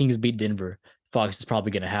 If the Kings beat Denver, Fox is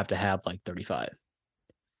probably going to have like 35.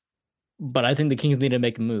 But I think the Kings need to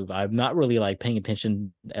make a move. I'm not really like paying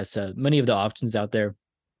attention as to many of the options out there,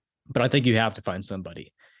 but I think you have to find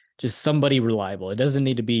somebody, just somebody reliable. It doesn't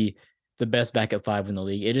need to be the best backup 5 in the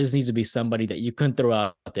league. It just needs to be somebody that you can throw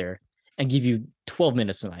out there and give you 12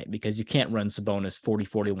 minutes a night, because you can't run Sabonis 40,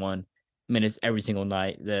 41 minutes every single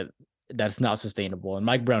night. That's not sustainable. And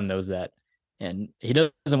Mike Brown knows that. And he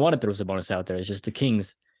doesn't want to throw Sabonis out there. It's just the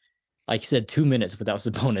Kings, like you said, 2 minutes without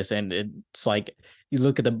Sabonis. And it's like you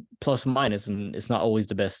look at the plus minus and it's not always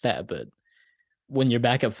the best stat. But when your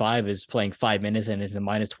backup 5 is playing 5 minutes and is a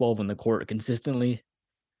minus 12 on the court consistently,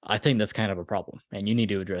 I think that's kind of a problem and you need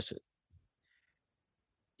to address it.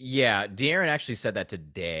 Yeah, De'Aaron actually said that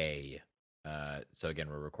today. So again,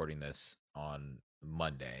 we're recording this on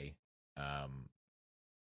Monday.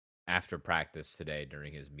 After practice today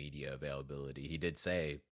during his media availability, he did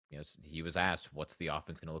say, he was asked, what's the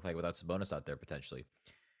offense going to look like without Sabonis out there potentially?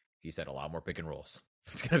 He said a lot more pick and rolls.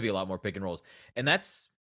 It's going to be a lot more pick and rolls. And that's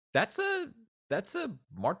a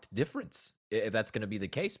marked difference if that's going to be the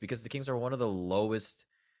case, because the Kings are one of the lowest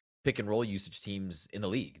pick and roll usage teams in the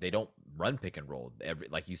league. They don't run pick and roll.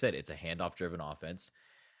 Like you said, it's a handoff driven offense.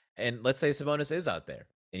 And let's say Sabonis is out there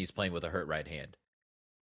and he's playing with a hurt right hand.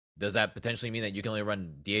 Does that potentially mean that you can only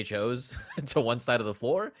run DHOs to one side of the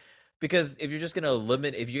floor? Because if you're just going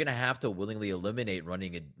to have to willingly eliminate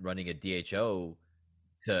running a DHO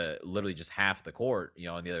to literally just half the court,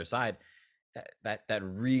 on the other side, that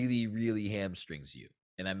really, really hamstrings you.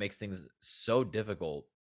 And that makes things so difficult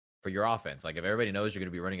for your offense. Like if everybody knows you're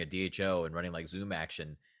going to be running a DHO and running like zoom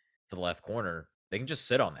action to the left corner, they can just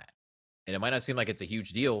sit on that. And it might not seem like it's a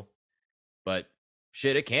huge deal, but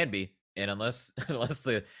shit, it can be. And unless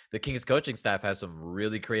the Kings coaching staff has some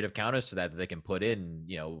really creative counters to that they can put in,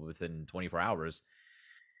 within 24 hours,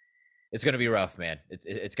 it's going to be rough, man.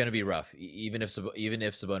 It's going to be rough, even if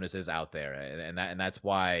Sabonis is out there, and that's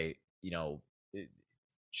why,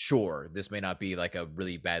 sure, this may not be like a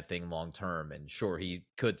really bad thing long term, and sure, he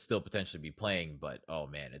could still potentially be playing, but oh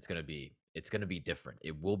man, it's going to be different.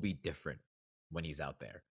 It will be different when he's out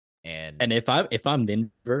there. And if I'm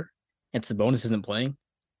Denver and Sabonis isn't playing,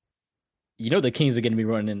 the Kings are going to be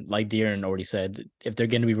running, like De'Aaron already said, if they're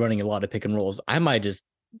going to be running a lot of pick and rolls, I might just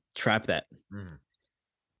trap that.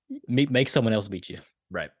 Make someone else beat you.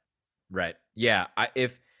 Right. Yeah.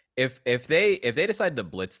 If they decide to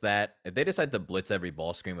blitz that, if they decide to blitz every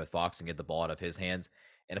ball screen with Fox and get the ball out of his hands,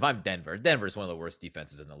 and if I'm Denver's one of the worst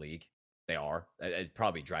defenses in the league. They are. It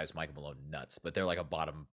probably drives Michael Malone nuts, but they're like a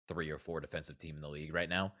bottom 3 or 4 defensive team in the league right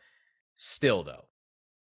now. Still though,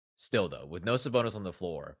 with no Sabonis on the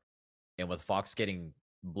floor, and with Fox getting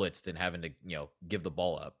blitzed and having to, give the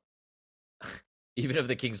ball up, even if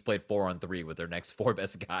the Kings played 4-on-3 with their next 4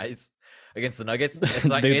 best guys against the Nuggets, it's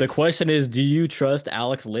like, the question is, do you trust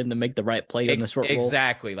Alex Len to make the right play on the short roll?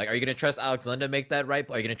 Exactly. Like, are you going to trust Alex Len to make that right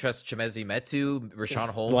play? Are you going to trust Chimezie Metu, Richaun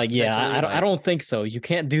Holmes? I don't think so. You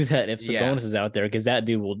can't do that if Sabonis is out there, because that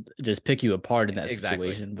dude will just pick you apart in that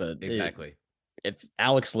situation. But exactly. If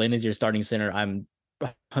Alex Len is your starting center, I'm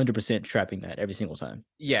 100% trapping that every single time.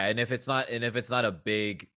 Yeah, and if it's not a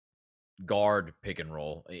big guard pick and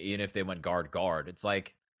roll, even if they went guard, it's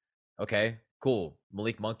like, okay, cool.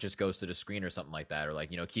 Malik Monk just goes to the screen or something like that, or like,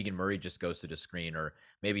 Keegan Murray just goes to the screen, or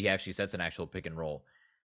maybe he actually sets an actual pick and roll.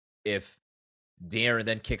 If De'Aaron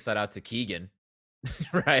then kicks that out to Keegan,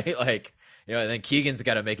 right? Like, and then Keegan's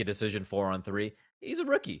got to make a decision 4-on-3. He's a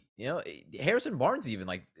rookie, Harrison Barnes, even,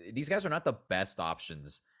 like, these guys are not the best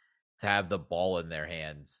options to have the ball in their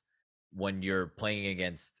hands when you're playing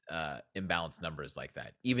against imbalanced numbers like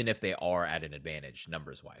that, even if they are at an advantage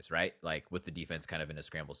numbers wise, right? Like with the defense kind of in a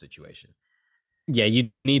scramble situation. Yeah, you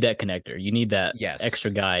need that connector. You need that extra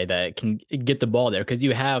guy that can get the ball there, because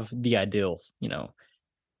you have the ideal,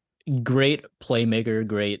 great playmaker,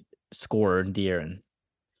 great scorer in De'Aaron.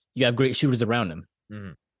 You have great shooters around him.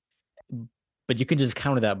 Mm-hmm. But you can just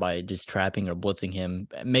counter that by just trapping or blitzing him,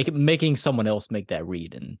 making someone else make that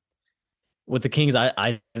read. And with the Kings,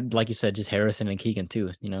 I like you said, just Harrison and Keegan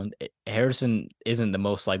too. You know, Harrison isn't the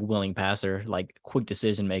most like willing passer, like quick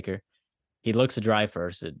decision maker. He looks to drive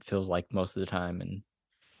first. It feels like most of the time, and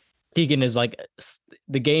Keegan is like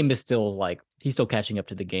the game is still like he's still catching up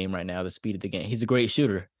to the game right now. The speed of the game. He's a great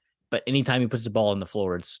shooter, but anytime he puts the ball on the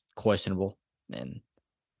floor, it's questionable. And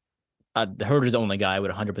Herder's the only guy I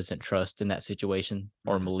would 100% trust in that situation,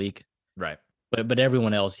 or Malik. Right. But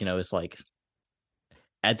everyone else, you know, is like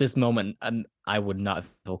at this moment, I would not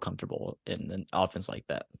feel comfortable in an offense like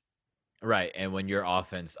that. Right. And when your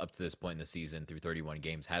offense up to this point in the season through 31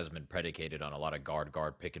 games has been predicated on a lot of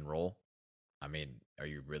guard pick and roll, I mean, are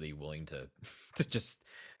you really willing to to just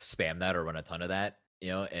spam that or run a ton of that,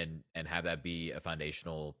 and have that be a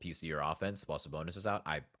foundational piece of your offense while Sabonis is out?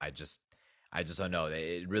 I just don't know.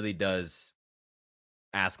 It really does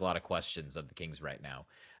ask a lot of questions of the Kings right now.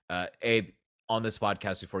 Abe, on this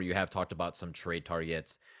podcast before, you have talked about some trade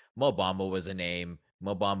targets. Mo Bamba was a name.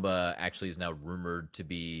 Mo Bamba actually is now rumored to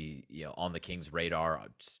be, on the Kings' radar,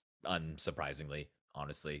 just unsurprisingly,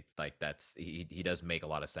 honestly. Like he does make a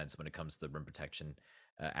lot of sense when it comes to the rim protection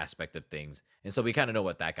aspect of things. And so we kind of know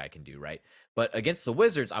what that guy can do, right? But against the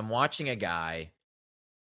Wizards, I'm watching a guy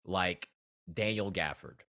like Daniel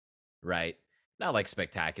Gafford, right? Not like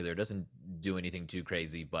spectacular, doesn't do anything too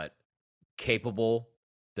crazy, but capable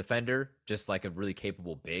defender, just like a really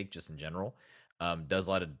capable big, just in general. Does a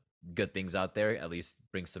lot of good things out there, at least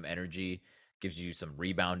brings some energy, gives you some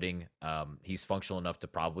rebounding. He's functional enough to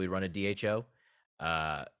probably run a DHO.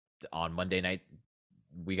 On Monday night,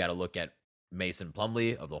 we got to look at Mason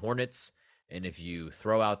Plumlee of the Hornets. And if you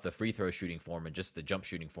throw out the free throw shooting form and just the jump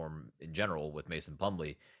shooting form in general with Mason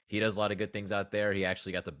Plumlee, he does a lot of good things out there. He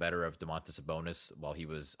actually got the better of Domantas Sabonis while he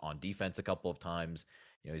was on defense a couple of times.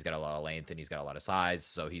 He's got a lot of length and he's got a lot of size,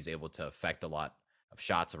 so he's able to affect a lot of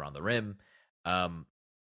shots around the rim. Are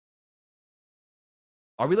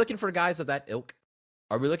we looking for guys of that ilk?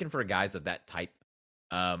 Are we looking for guys of that type?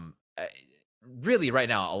 Really, right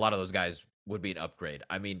now, a lot of those guys would be an upgrade.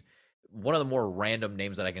 I mean, one of the more random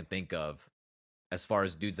names that I can think of as far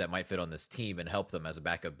as dudes that might fit on this team and help them as a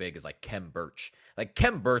backup big is like Khem Birch. Like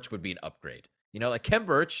Khem Birch would be an upgrade. Like Khem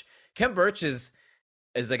Birch is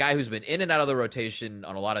a guy who's been in and out of the rotation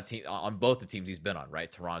on a lot of on both the teams he's been on,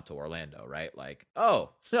 right? Toronto, Orlando, right? Like, oh,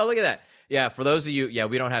 no, look at that. Yeah, for those of you,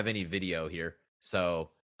 we don't have any video here. So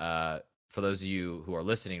for those of you who are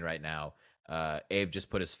listening right now, Abe just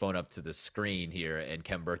put his phone up to the screen here, and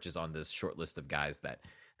Khem Birch is on this short list of guys that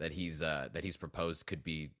he's proposed could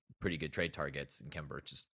be pretty good trade targets. And Khem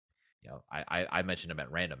Birch is, I mentioned him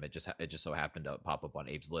at random. It just so happened to pop up on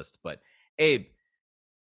Abe's list. But Abe,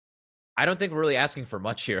 I don't think we're really asking for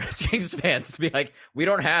much here as Kings fans to be like, we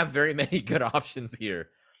don't have very many good options here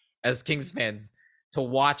as Kings fans to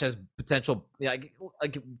watch as potential, like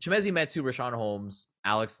Chimezie Metu, Richaun Holmes,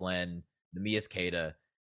 Alex Len, Neemias Queta.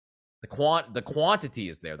 The quantity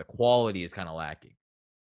is there. The quality is kind of lacking.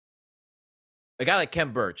 A guy like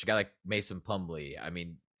Khem Birch, a guy like Mason Plumlee, I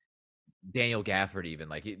mean, Daniel Gafford, even,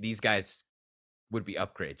 like, these guys would be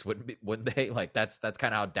upgrades, wouldn't they? Like, that's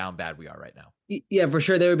kind of how down bad we are right now. Yeah, for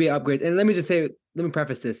sure, there would be upgrades. And let me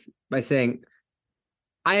preface this by saying,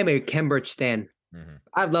 I am a Khem Birch stan. Mm-hmm.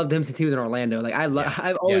 I've loved him since he was in Orlando. Like,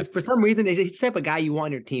 I've always, for some reason, he's the type of guy you want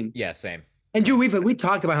on your team. Yeah, same. And Drew, we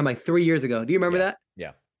talked about him like 3 years ago. Do you remember that?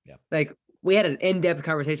 Yeah. Like, we had an in-depth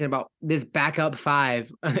conversation about this backup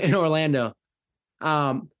five in Orlando.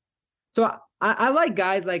 So I like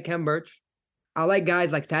guys like Khem Birch. I like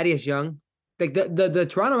guys like Thaddeus Young. Like the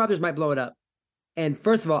Toronto Raptors might blow it up. And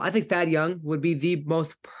first of all, I think Thad Young would be the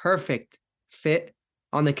most perfect fit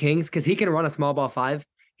on the Kings because he can run a small ball five.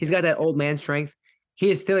 He's got that old man strength.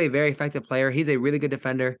 He is still a very effective player. He's a really good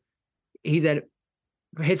defender. His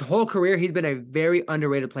whole career, he's been a very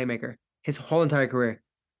underrated playmaker. His whole entire career.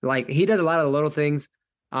 Like, he does a lot of the little things.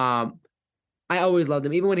 I always loved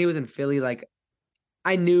him. Even when he was in Philly, like,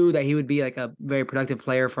 I knew that he would be like a very productive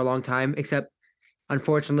player for a long time, except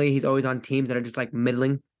unfortunately he's always on teams that are just like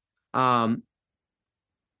middling. Mason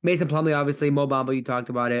Plumlee, obviously, Mo Bamba, you talked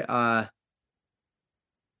about it. A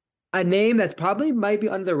name that's probably might be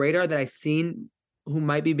under the radar that I've seen who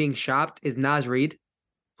might be being shopped is Naz Reid,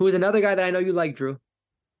 who is another guy that I know you like, Drew.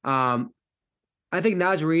 I think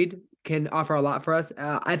Naz Reid can offer a lot for us.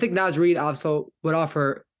 I think Naz Reid also would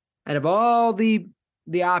offer, out of all the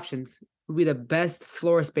options, would be the best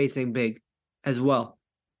floor spacing big as well.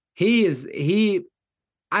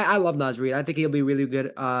 I love Naz Reid. I think he'll be really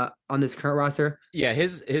good on this current roster. Yeah,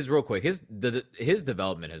 his real quick, his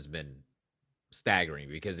development has been staggering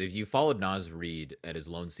because if you followed Naz Reid at his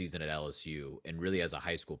lone season at LSU and really as a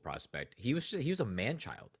high school prospect, he was a man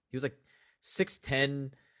child. He was like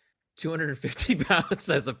 6'10", 250 pounds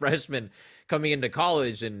as a freshman coming into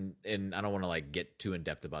college, and I don't want to like get too in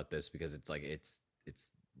depth about this because it's like it's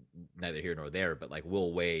neither here nor there, but like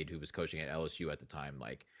Will Wade, who was coaching at LSU at the time,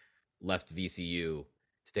 like left VCU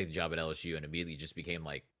to take the job at LSU and immediately just became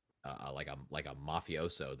like a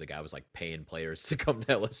mafioso. The guy was like paying players to come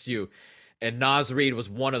to LSU, and Naz Reid was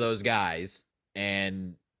one of those guys.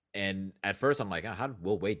 And at first I'm like, oh, how did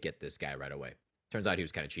Will Wade get this guy right away? Turns out he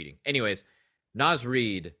was kind of cheating. Anyways, Naz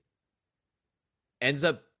Reid ends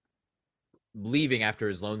up leaving after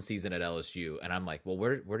his lone season at LSU, and I'm like, well,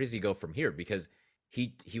 where does he go from here? Because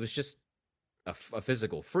he was just a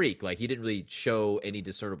physical freak. Like he didn't really show any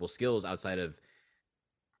discernible skills outside of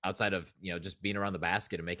just being around the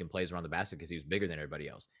basket and making plays around the basket because he was bigger than everybody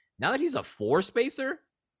else. Now that he's a floor spacer,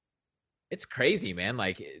 it's crazy, man.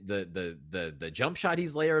 Like the jump shot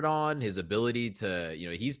he's layered on, his ability to,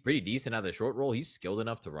 he's pretty decent out of the short roll. He's skilled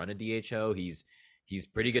enough to run a DHO. He's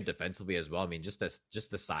pretty good defensively as well. I mean, just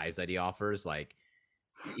the size that he offers, like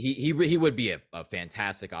he would be a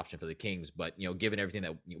fantastic option for the Kings. But given everything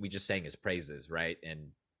that we just sang his praises, right? And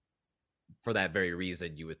for that very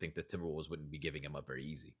reason, you would think the Timberwolves wouldn't be giving him up very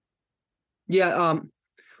easy. Yeah.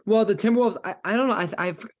 Well, the Timberwolves, I don't know.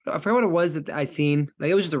 I forgot what it was that I seen. Like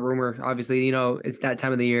it was just a rumor. Obviously, it's that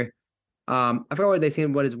time of the year. I forgot what they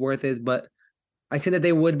seen, what his worth is, but I seen that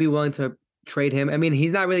they would be willing to trade him. I mean,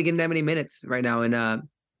 he's not really getting that many minutes right now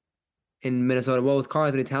in Minnesota. Well, with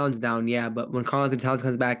Karl-Anthony Towns down, yeah, but when Karl-Anthony Towns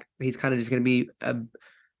comes back, he's kind of just going to be a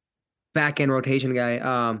back end rotation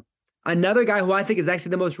guy. Another guy who I think is actually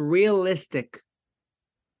the most realistic,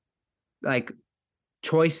 like,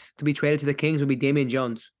 choice to be traded to the Kings would be Damian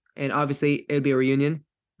Jones, and obviously it would be a reunion.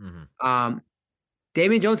 Mm-hmm.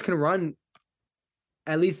 Damian Jones can run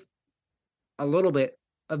at least a little bit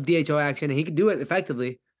of DHO action, and he can do it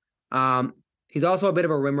effectively. He's also a bit of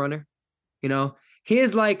a rim runner. He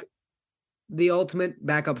is like the ultimate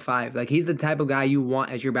backup five. Like he's the type of guy you want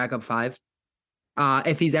as your backup five.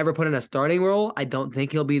 If he's ever put in a starting role, I don't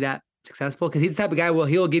think he'll be that successful because he's the type of guy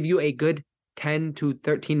he'll give you a good 10 to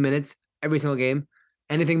 13 minutes every single game.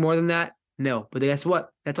 Anything more than that, no. But guess what?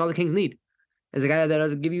 That's all the Kings need. Is a guy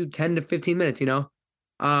that'll give you 10 to 15 minutes, See,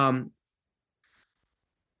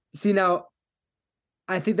 now,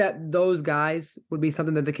 I think that those guys would be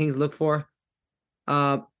something that the Kings look for.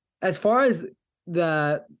 As far as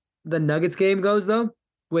the Nuggets game goes, though,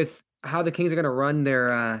 with how the Kings are going to run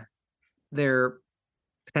their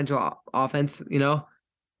potential offense,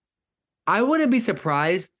 I wouldn't be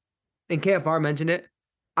surprised, and KFR mentioned it,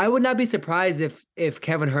 I would not be surprised if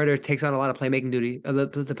Kevin Huerter takes on a lot of playmaking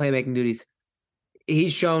duties.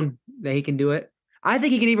 He's shown that he can do it. I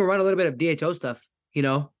think he can even run a little bit of DHO stuff,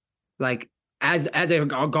 like as a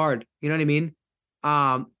guard. You know what I mean?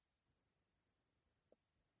 I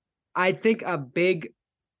think a big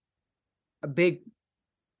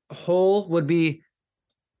hole would be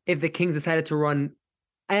if the Kings decided to run.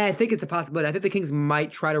 And I think it's a possibility. I think the Kings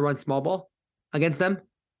might try to run small ball against them,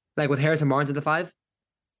 like with Harrison Barnes at the 5.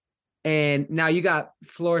 And now you got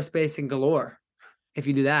floor spacing galore if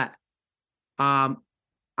you do that. I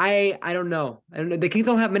don't know. The Kings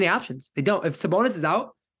don't have many options. They don't. If Sabonis is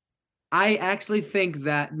out, I actually think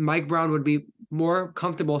that Mike Brown would be more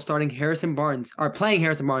comfortable starting Harrison Barnes or playing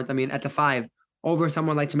Harrison Barnes, at the 5 over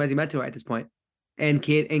someone like Chimezie Metu at this point, and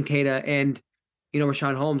Keita and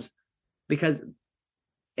Rashawn Holmes, because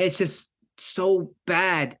it's just so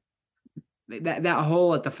bad that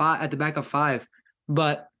hole at the back of 5.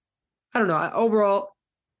 But I don't know. Overall,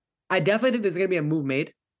 I definitely think there's going to be a move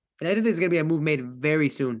made. And I think there's going to be a move made very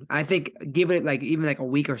soon. I think give it even a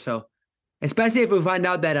week or so. Especially if we find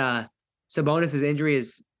out that Sabonis' injury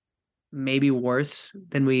is maybe worse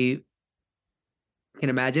than we can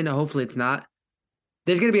imagine. Hopefully it's not.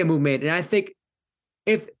 There's going to be a move made. And I think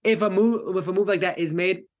if a move like that is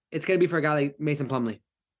made, it's going to be for a guy like Mason Plumlee,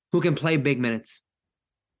 who can play big minutes.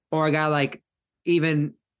 Or a guy like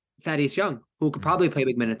even Thaddeus Young, who could probably play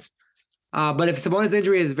big minutes. But if Sabonis'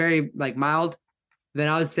 injury is very mild, then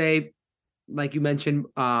I would say, like you mentioned,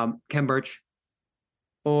 Kem Birch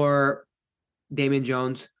or Damian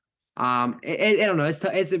Jones. I don't know.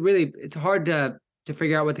 It's hard to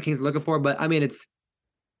figure out what the Kings are looking for. But I mean, it's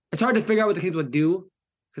hard to figure out what the Kings would do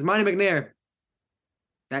because Monty McNair,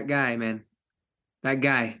 that guy, man, that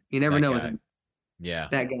guy. You never know with him. Yeah,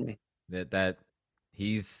 that guy. That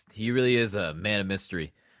he really is a man of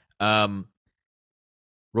mystery.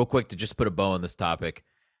 Real quick to just put a bow on this topic,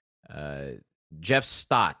 Jeff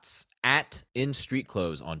Stotts at In Street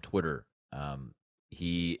Clothes on Twitter.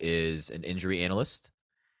 He is an injury analyst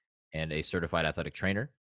and a certified athletic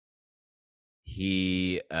trainer.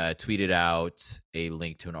 He tweeted out a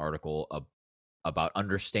link to an article about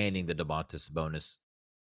understanding the Domantas Sabonis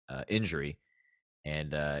injury.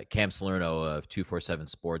 And Cam Salerno of 247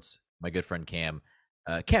 Sports, my good friend Cam.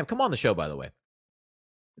 Cam, come on the show, by the way.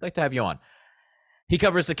 I'd like to have you on. He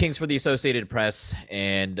covers the Kings for the Associated Press,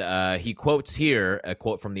 and he quotes here a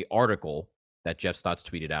quote from the article that Jeff Stotts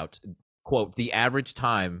tweeted out. Quote, the average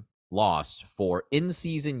time lost for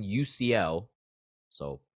in-season UCL,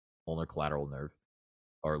 so ulnar collateral nerve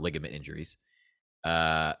or ligament injuries,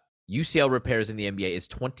 UCL repairs in the NBA is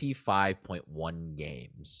 25.1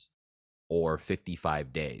 games or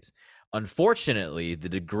 55 days. Unfortunately, the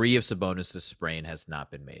degree of Sabonis' sprain has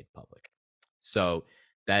not been made public. So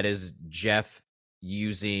that is Jeff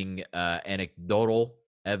using anecdotal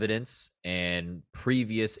evidence and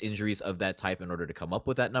previous injuries of that type in order to come up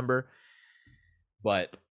with that number.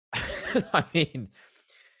 But I mean,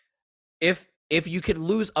 if you could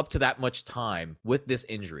lose up to that much time with this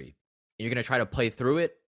injury, you're going to try to play through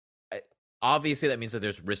it, obviously that means that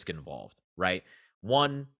there's risk involved, right?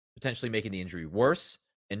 One, potentially making the injury worse,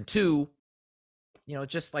 and two,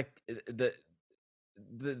 just like the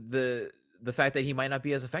fact that he might not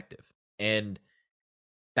be as effective. And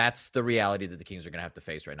that's the reality that the Kings are going to have to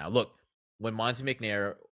face right now. Look, when Monte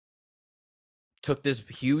McNair took this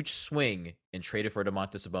huge swing and traded for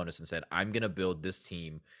Domantas Sabonis and said, I'm going to build this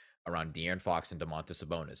team around De'Aaron Fox and Domantas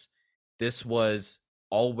Sabonis, this was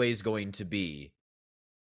always going to be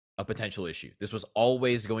a potential issue. This was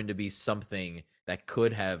always going to be something that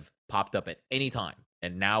could have popped up at any time.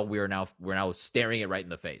 And now we're now staring it right in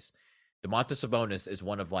the face. Domantas Sabonis is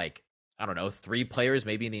one of 3 players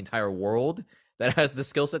maybe in the entire world that has the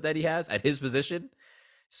skill set that he has at his position.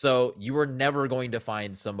 So you were never going to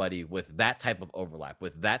find somebody with that type of overlap,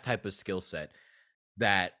 with that type of skill set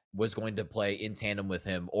that was going to play in tandem with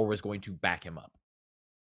him or was going to back him up,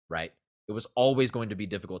 right? It was always going to be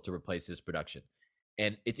difficult to replace his production.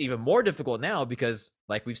 And it's even more difficult now because,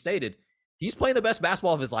 like we've stated, he's playing the best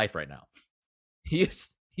basketball of his life right now.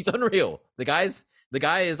 He's unreal. The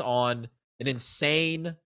guy is on an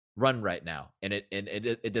insane run right now, and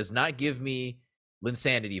it does not give me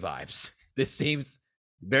Linsanity vibes. This seems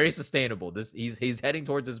very sustainable. He's heading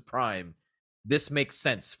towards his prime. This makes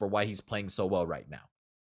sense for why he's playing so well right now.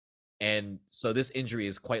 And so this injury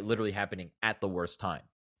is quite literally happening at the worst time.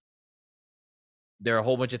 There are a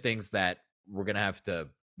whole bunch of things that we're gonna have to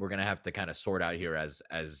kind of sort out here as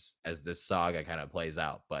this saga kind of plays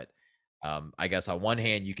out. But I guess on one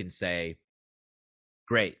hand you can say,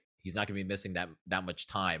 great, he's not gonna be missing that much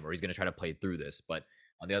time, or he's gonna try to play through this. But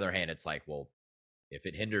on the other hand, it's like, well, if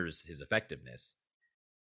it hinders his effectiveness,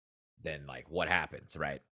 then what happens,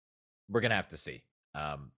 right? We're gonna have to see.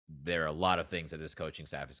 There are a lot of things that this coaching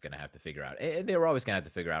staff is gonna have to figure out, and they were always gonna have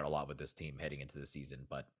to figure out a lot with this team heading into the season.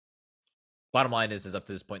 But bottom line is up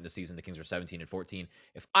to this point in the season, the Kings are 17-14.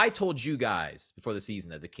 If I told you guys before the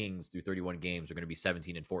season that the Kings through 31 games are going to be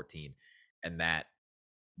 17-14, and that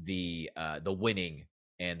the winning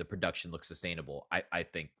and the production looks sustainable, I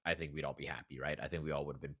think we'd all be happy, right? I think we all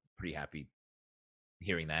would have been pretty happy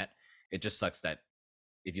hearing that. It just sucks that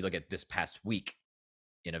if you look at this past week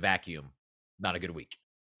in a vacuum, not a good week.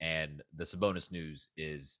 And the Sabonis news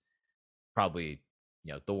is probably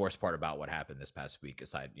the worst part about what happened this past week,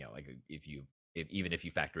 aside, even if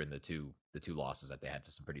you factor in the two losses that they had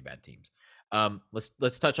to some pretty bad teams.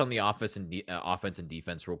 Let's touch on the offense and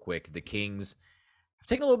defense real quick. The Kings have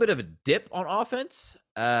taken a little bit of a dip on offense.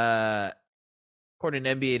 According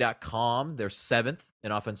to NBA.com, they're 7th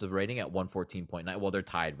in offensive rating at 114.9. Well, they're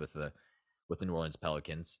tied with the New Orleans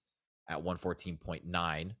Pelicans at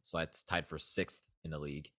 114.9. So that's tied for 6th in the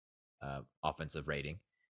league offensive rating.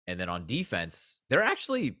 And then on defense, they're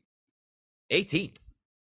actually 18th.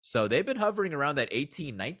 So they've been hovering around that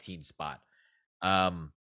 18-19 spot. Kind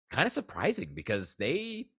of surprising because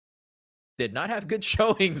they did not have good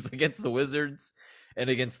showings against the Wizards and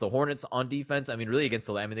against the Hornets on defense. I mean, really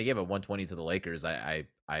they gave a 120 to the Lakers. I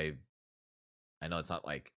know it's not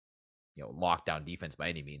lockdown defense by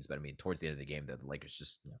any means, but I mean, towards the end of the game, the Lakers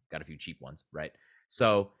just got a few cheap ones, right?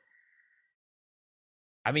 So,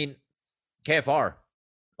 I mean, KFR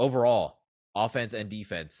overall, offense and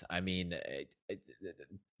defense. I mean,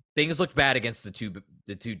 things looked bad against the two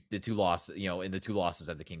losses. In the 2 losses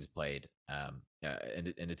that the Kings played, and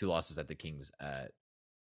the 2 losses that the Kings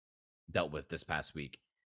dealt with this past week.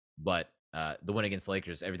 But the win against the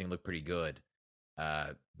Lakers, everything looked pretty good.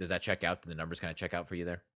 Does that check out? Do the numbers kind of check out for you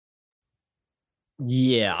there?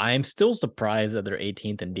 Yeah, I'm still surprised that they're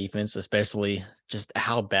 18th in defense, especially just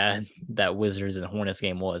how bad that Wizards and Hornets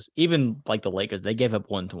game was. Even like the Lakers, they gave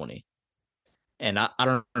up 120. And I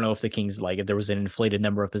don't know if the Kings, if there was an inflated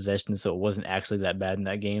number of possessions, so it wasn't actually that bad in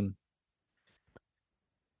that game.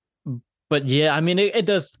 But yeah, I mean, it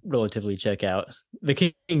does relatively check out.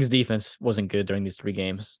 The Kings defense wasn't good during these 3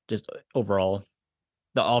 games, just overall.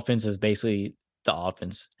 The offense is basically the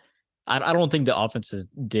offense. I don't think the offense is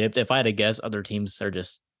dipped. If I had to guess, other teams are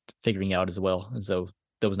just figuring out as well. And so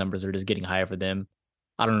those numbers are just getting higher for them.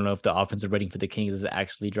 I don't know if the offensive rating for the Kings is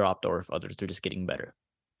actually dropped or if others are just getting better.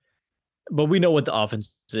 But we know what the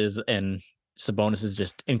offense is, and Sabonis is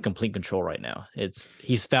just in complete control right now.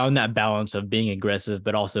 He's found that balance of being aggressive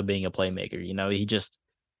but also being a playmaker.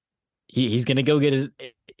 He's gonna go get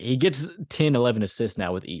he gets 10, 11 assists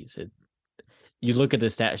now with ease. You look at the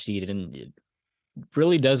stat sheet and it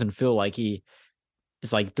really doesn't feel like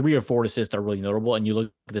it's like 3 or 4 assists are really notable, and you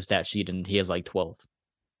look at the stat sheet and he has like 12.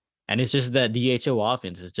 And it's just that DHO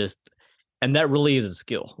offense is just, and that really is a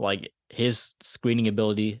skill. Like his screening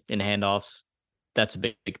ability in handoffs, that's a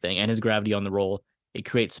big thing. And his gravity on the roll, it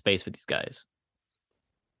creates space for these guys.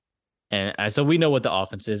 And so we know what the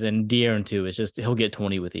offense is. And De'Aaron, too, is just, he'll get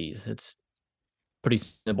 20 with ease. It's pretty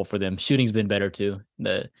simple for them. Shooting's been better, too.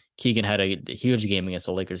 The Keegan had a huge game against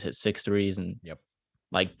the Lakers, hit 6 threes. And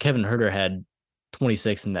like Kevin Huerter had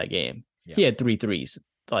 26 in that game. Yep. He had 3 threes.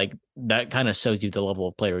 Like that kind of shows you the level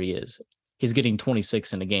of player he is. He's getting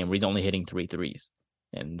 26 in a game where he's only hitting 3 threes.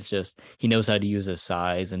 And it's just, he knows how to use his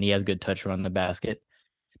size and he has good touch around the basket.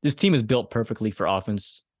 This team is built perfectly for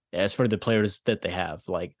offense as for the players that they have.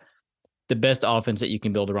 Like the best offense that you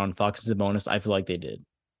can build around Fox and Sabonis, I feel like they did.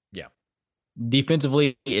 Yeah.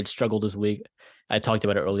 Defensively, it struggled this week. I talked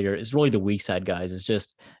about it earlier. It's really the weak side guys. It's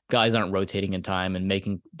just guys aren't rotating in time and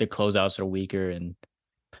making the closeouts are weaker. And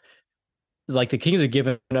it's like the Kings are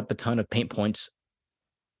giving up a ton of paint points.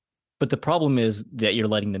 But the problem is that you're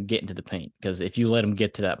letting them get into the paint, because if you let them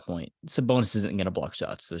get to that point, Sabonis isn't going to block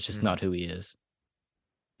shots. That's just not who he is.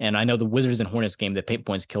 And I know the Wizards and Hornets game, the paint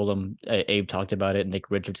points killed him. Abe talked about it. Nick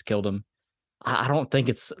Richards killed him. I don't think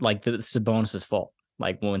it's like the Sabonis' fault,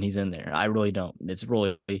 like when he's in there. I really don't. It's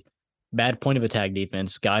really bad point of attack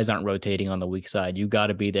defense. Guys aren't rotating on the weak side. You got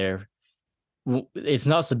to be there. It's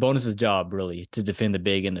not Sabonis' job, really, to defend the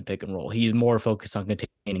big and the pick and roll. He's more focused on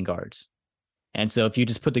containing guards. And so if you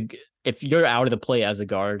just if you're out of the play as a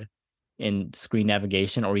guard in screen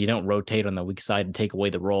navigation, or you don't rotate on the weak side and take away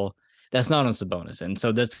the roll, that's not on Sabonis. And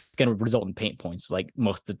so that's going to result in paint points like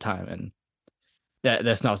most of the time. And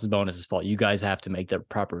that's not Sabonis' fault. You guys have to make the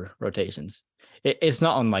proper rotations. It's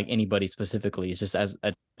not on like anybody specifically. It's just as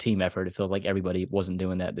a team effort. It feels like everybody wasn't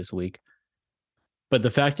doing that this week. But the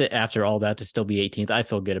fact that after all that to still be 18th, I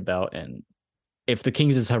feel good about. And if the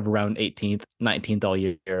Kings have around 18th, 19th all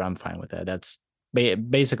year, I'm fine with that. That's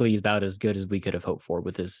basically about as good as we could have hoped for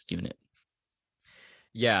with this unit.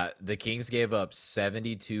 Yeah, the Kings gave up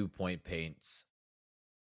 72 paint points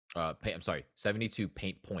to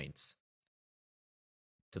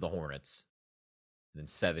the Hornets, and then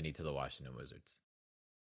 70 to the Washington Wizards.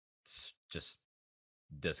 It's just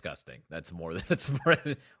disgusting. That's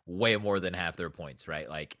way more than half their points, right?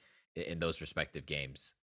 Like in those respective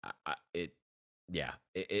games.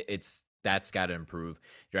 It's that's got to improve.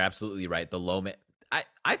 You're absolutely right. The low man.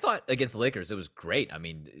 I thought against the Lakers it was great. I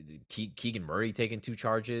mean, Keegan Murray taking 2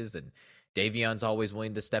 charges, and Davion's always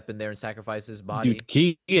willing to step in there and sacrifice his body. Dude,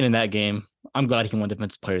 Keegan in that game, I'm glad he won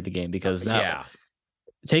Defensive Player of the Game, because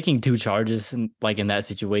taking 2 charges in that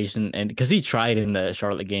situation, and because he tried in the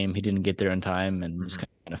Charlotte game, he didn't get there in time and just kind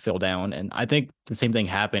of fell down. And I think the same thing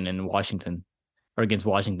happened in Washington, or against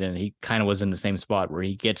Washington. He kind of was in the same spot where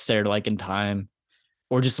he gets there like in time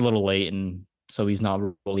or just a little late, and so he's not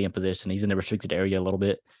really in position. He's in the restricted area a little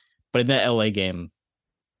bit. But in that LA game,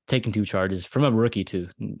 taking 2 charges from a rookie too,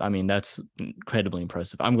 I mean, that's incredibly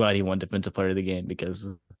impressive. I'm glad he won Defensive Player of the Game, because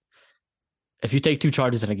if you take 2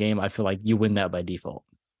 charges in a game, I feel like you win that by default.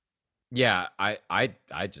 Yeah, I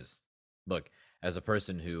just look, as a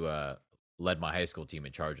person who led my high school team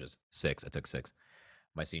in charges, 6. I took 6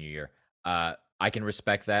 my senior year. I can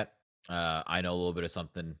respect that. I know a little bit of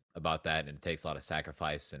something about that, and it takes a lot of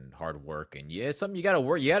sacrifice and hard work, and it's something you got to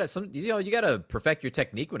work. You got to perfect your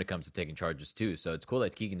technique when it comes to taking charges too. So it's cool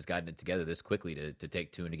that Keegan's gotten it together this quickly to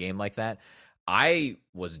take 2 in a game like that. I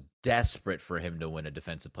was desperate for him to win a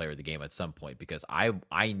Defensive Player of the Game at some point, because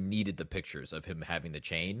I needed the pictures of him having the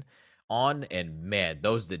chain on, and man,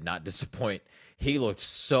 those did not disappoint. He looked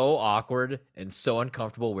so awkward and so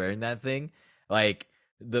uncomfortable wearing that thing. Like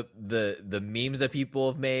the memes that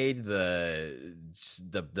people have made, the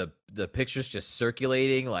pictures just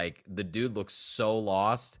circulating, like the dude looks so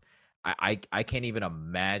lost. I can't even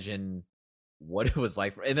imagine what it was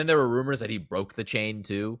like. And then there were rumors that he broke the chain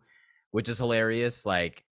too, which is hilarious.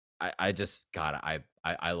 Like I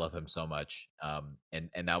love him so much.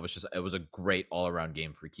 And that was it was a great all around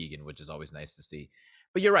game for Keegan, which is always nice to see.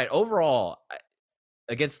 But you're right. Overall,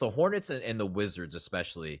 against the Hornets and the Wizards,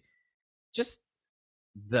 especially, just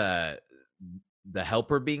the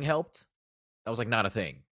helper being helped, that was like not a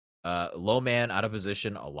thing. Low man out of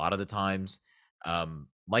position a lot of the times.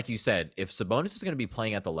 Like you said, if Sabonis is going to be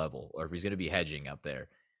playing at the level, or if he's going to be hedging out there,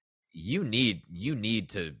 you need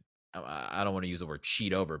to. I don't want to use the word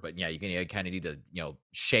cheat over, but yeah, you kind of need to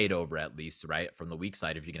shade over at least, right, from the weak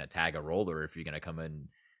side if you're going to tag a roller, if you're going to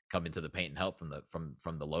come into the paint and help from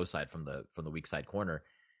the low side, from the weak side corner,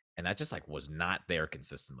 and that just like was not there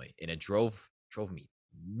consistently, and it drove me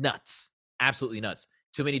nuts, absolutely nuts.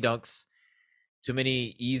 Too many dunks, too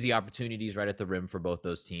many easy opportunities right at the rim for both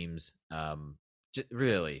those teams.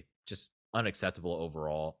 Really just unacceptable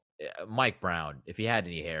overall. Mike Brown, if he had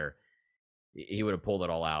any hair, he would have pulled it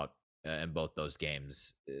all out in both those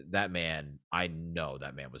games. That man, I know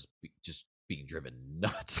that man was just being driven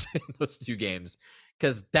nuts in those two games,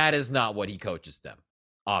 because that is not what he coaches them.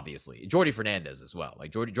 Obviously, Jordi Fernandez as well.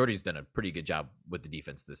 Like Jordy's done a pretty good job with the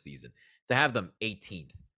defense this season. To have them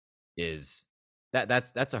 18th is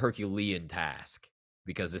that's a Herculean task,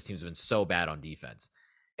 because this team's been so bad on defense.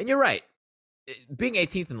 And you're right, being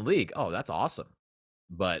 18th in the league, oh, that's awesome.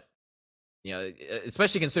 But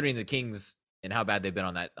especially considering the Kings and how bad they've been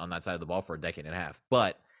on that side of the ball for a decade and a half.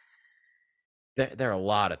 But there are a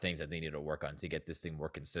lot of things that they need to work on to get this thing more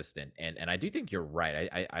consistent. And I do think you're right.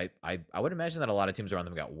 I would imagine that a lot of teams around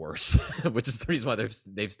them got worse, which is the reason why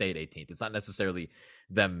they've stayed 18th. It's not necessarily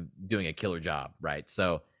them doing a killer job, right?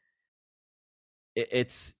 So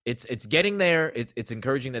it's getting there. It's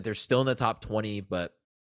encouraging that they're still in the top 20, but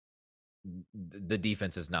the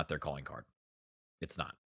defense is not their calling card. It's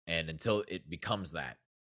not. And until it becomes that,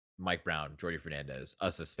 Mike Brown, Jordi Fernandez,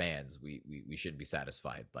 us as fans, we shouldn't be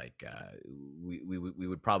satisfied. Like we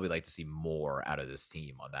would probably like to see more out of this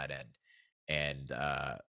team on that end. And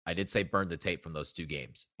I did say burn the tape from those two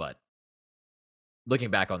games, but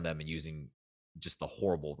looking back on them and using just the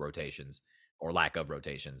horrible rotations or lack of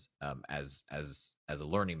rotations as a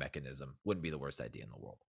learning mechanism wouldn't be the worst idea in the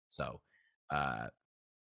world. So I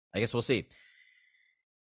guess we'll see.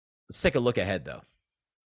 Let's take a look ahead, though.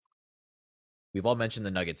 We've all mentioned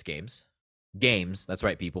the Nuggets games. That's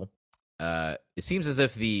right, people. It seems as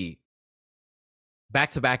if the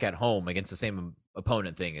back-to-back at home against the same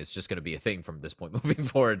opponent thing is just going to be a thing from this point moving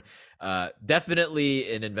forward.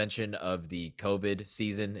 Definitely an invention of the COVID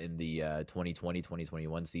season in the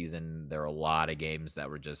 2020-2021 season. There are a lot of games that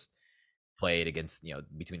were just played against,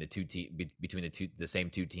 between the same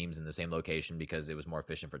two teams in the same location, because it was more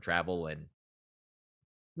efficient for travel, and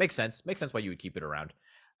makes sense why you would keep it around.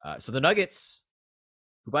 So the Nuggets,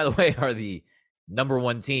 who, by the way, are the number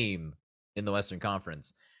one team in the Western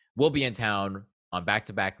Conference, will be in town on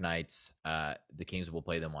back-to-back nights. The Kings will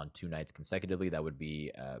play them on 2 nights consecutively. That would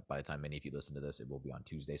be, by the time many of you listen to this, it will be on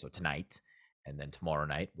Tuesday. So tonight, and then tomorrow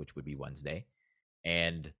night, which would be Wednesday.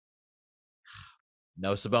 And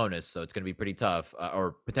no Sabonis, so it's going to be pretty tough,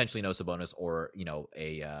 or potentially no Sabonis, or,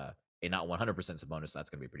 a not 100% Sabonis. That's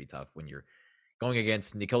going to be pretty tough when you're going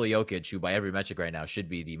against Nikola Jokic, who by every metric right now should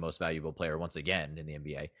be the most valuable player once again in the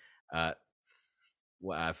NBA.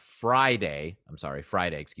 Friday,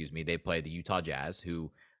 they play the Utah Jazz, who,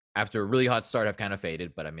 after a really hot start, have kind of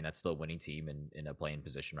faded, but I mean, that's still a winning team in a playing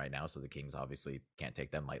position right now, so the Kings obviously can't take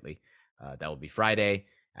them lightly. That will be Friday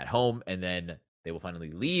at home, and then they will finally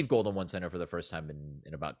leave Golden One Center for the first time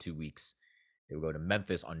in about 2 weeks. They will go to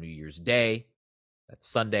Memphis on New Year's Day. That's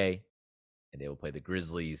Sunday, and they will play the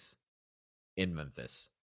Grizzlies in Memphis.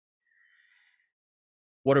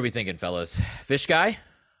 What are we thinking, fellas? Fish guy,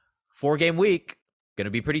 4-game week, gonna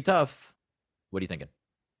be pretty tough. What are you thinking?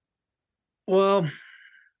 Well,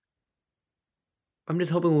 I'm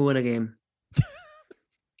just hoping we win a game.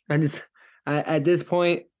 At this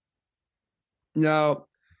point, no.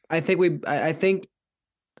 I think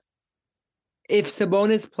if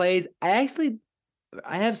Sabonis plays, I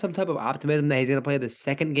have some type of optimism that he's gonna play the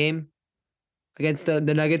second game against the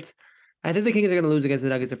Nuggets. I think the Kings are going to lose against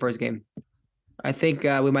the Nuggets the first game. I think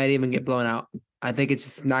we might even get blown out. I think it's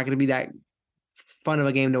just not going to be that fun of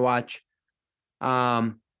a game to watch.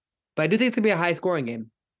 But I do think it's going to be a high-scoring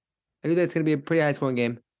game. I do think it's going to be a pretty high-scoring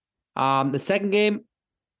game. The second game,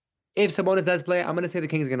 if Sabonis does play, I'm going to say the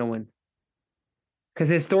Kings are going to win. Because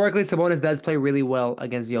historically, Sabonis does play really well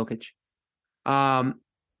against Jokic. The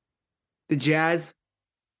Jazz,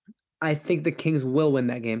 I think the Kings will win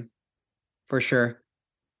that game. For sure.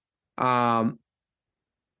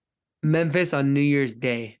 Memphis on New Year's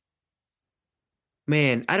Day.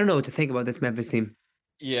 Man, I don't know what to think about this Memphis team.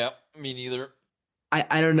 Yeah, me neither.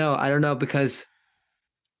 I don't know. I don't know, because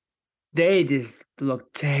they just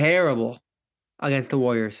look terrible against the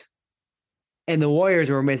Warriors. And the Warriors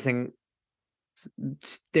were missing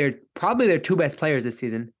probably their two best players this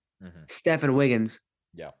season, Steph and Wiggins.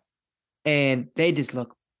 Yeah. And they just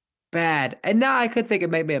look bad. And now I could think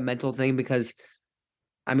it might be a mental thing because,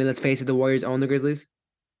 I mean, let's face it, the Warriors own the Grizzlies.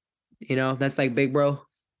 You know, that's like big bro.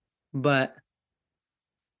 But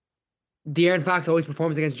De'Aaron Fox always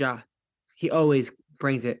performs against Ja. He always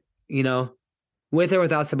brings it, you know, with or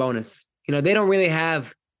without Sabonis. You know, they don't really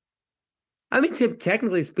have. I mean,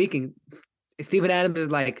 technically speaking, Steven Adams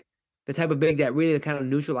is like the type of big that really kind of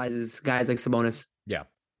neutralizes guys like Sabonis. Yeah.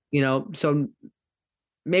 You know, so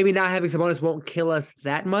maybe not having Sabonis won't kill us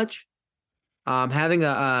that much. Having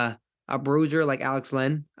a bruiser like Alex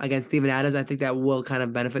Len against Steven Adams, I think that will kind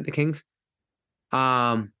of benefit the Kings.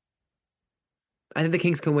 I think the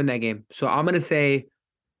Kings can win that game. So I'm going to say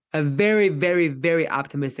a very, very, very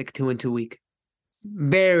optimistic 2-2 week.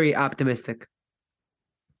 Very optimistic.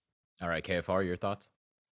 All right, KFR, your thoughts?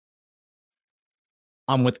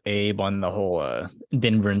 I'm with Abe on the whole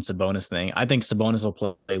Denver and Sabonis thing. I think Sabonis will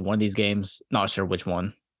play one of these games. Not sure which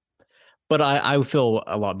one. But I feel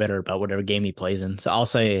a lot better about whatever game he plays in. So I'll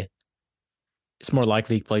say it's more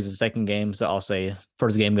likely he plays the second game. So I'll say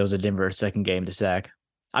first game goes to Denver, second game to Sac.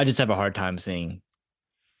 I just have a hard time seeing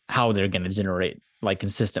how they're going to generate like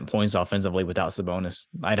consistent points offensively without Sabonis.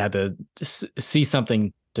 I'd have to see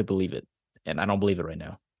something to believe it, and I don't believe it right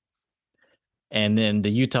now. And then the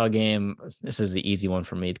Utah game, this is the easy one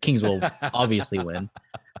for me. The Kings will obviously win.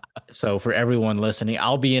 So for everyone listening,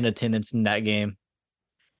 I'll be in attendance in that game.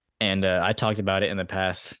 And I talked about it in the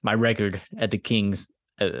past. My record at the Kings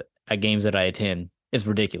at games that I attend is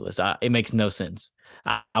ridiculous. It makes no sense.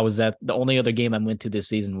 I was at the only other game I went to this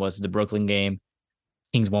season was the Brooklyn game.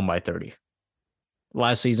 Kings won by 30.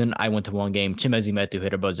 Last season, I went to one game. Chimezie Metu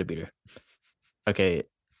hit a buzzer beater. Okay.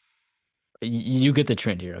 You get the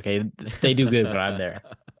trend here, okay? They do good when I'm there.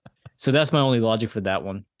 So that's my only logic for that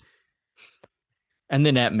one. And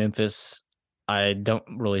then at Memphis, I don't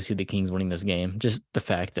really see the Kings winning this game. Just the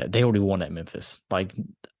fact that they already won at Memphis. Like,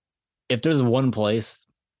 if there's one place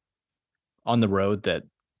on the road that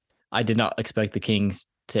I did not expect the Kings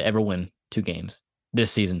to ever win 2 games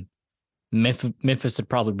this season, Memphis would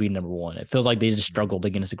probably be number 1. It feels like they just struggled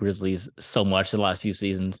against the Grizzlies so much the last few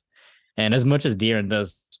seasons. And as much as De'Aaron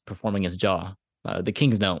does perform against Ja, the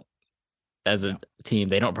Kings don't. As a team,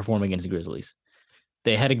 they don't perform against the Grizzlies.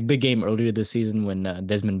 They had a big game earlier this season when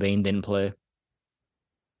Desmond Bane didn't play.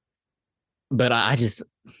 But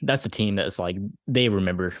that's a team that's like, they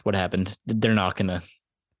remember what happened. They're not going to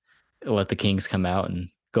let the Kings come out and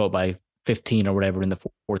go up by 15 or whatever in the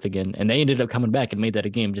fourth again. And they ended up coming back and made that a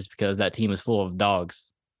game just because that team is full of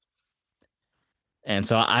dogs. And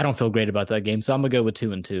so I don't feel great about that game. So I'm going to go with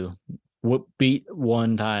 2-2. Beat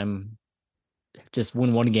one time, just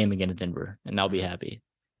win one game against Denver, and I'll be happy.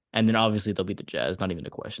 And then obviously they'll beat the Jazz, not even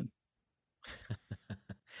a question.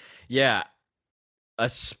 Yeah. A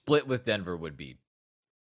split with Denver would be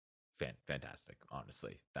fantastic,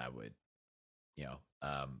 honestly. That would,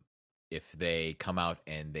 if they come out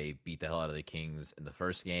and they beat the hell out of the Kings in the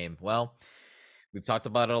first game, well, we've talked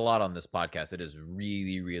about it a lot on this podcast. It is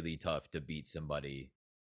really, really tough to beat somebody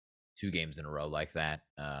 2 games in a row like that,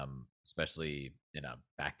 especially in a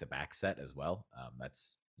back-to-back set as well.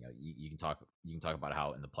 That's, you can talk about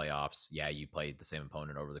how in the playoffs, you played the same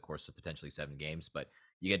opponent over the course of potentially 7 games, but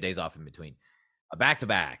you get days off in between. A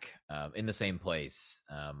back-to-back in the same place,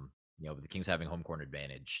 with the Kings having home court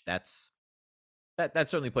advantage, that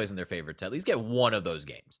certainly plays in their favor to at least get one of those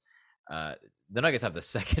games. The Nuggets have the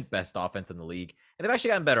second best offense in the league, and they've actually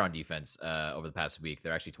gotten better on defense over the past week.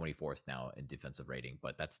 They're actually 24th now in defensive rating,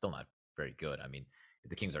 but that's still not very good. I mean, if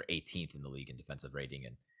the Kings are 18th in the league in defensive rating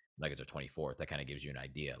and the Nuggets are 24th, that kind of gives you an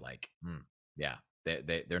idea. Like,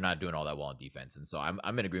 they're not doing all that well on defense, and so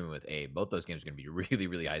I'm in agreement with Abe. Both those games are going to be really,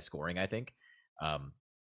 really high scoring, I think.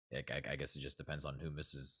 I guess it just depends on who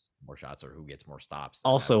misses more shots or who gets more stops.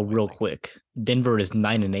 Also, real quick, Denver is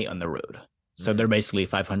 9-8 on the road, so they're basically a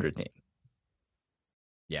 500 team.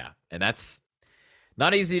 Yeah, and that's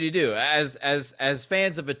not easy to do. As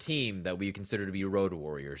fans of a team that we consider to be road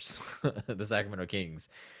warriors, the Sacramento Kings,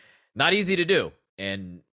 not easy to do.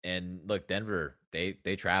 And look, Denver,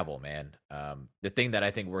 they travel, man. The thing that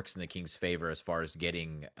I think works in the Kings' favor as far as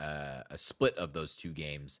getting a split of those 2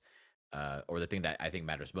 games. Or the thing that I think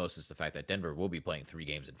matters most is the fact that Denver will be playing 3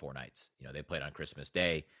 games in 4 nights. They played on Christmas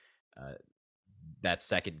Day. That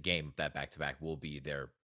second game, that back-to-back, will be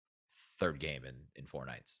their 3rd game in 4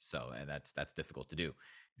 nights. So, and that's difficult to do.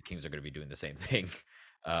 The Kings are going to be doing the same thing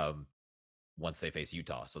once they face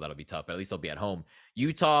Utah. So that'll be tough, but at least they'll be at home.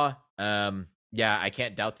 Utah, I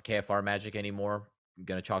can't doubt the KFR magic anymore. I'm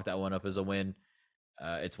going to chalk that one up as a win.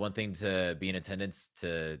 It's one thing to be in attendance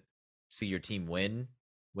to see your team win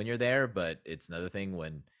when you're there, but it's another thing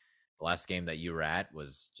when the last game that you were at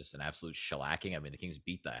was just an absolute shellacking. I mean, the Kings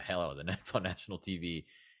beat the hell out of the Nets on national TV,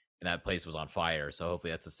 and that place was on fire. So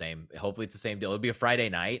hopefully that's the same. Hopefully it's the same deal. It'll be a Friday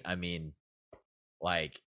night. I mean,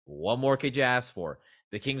 like, what more could you ask for?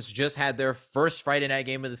 The Kings just had their first Friday night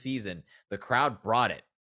game of the season. The crowd brought it,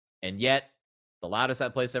 and yet the loudest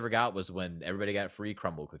that place ever got was when everybody got free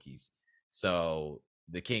crumble cookies. So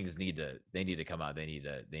the Kings need to come out. They need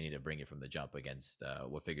to bring it from the jump against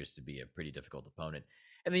what figures to be a pretty difficult opponent.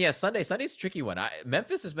 And then Sunday's a tricky one.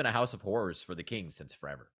 Memphis has been a house of horrors for the Kings since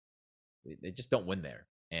forever. They just don't win there.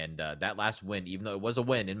 And that last win, even though it was a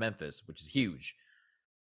win in Memphis, which is huge,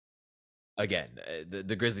 again,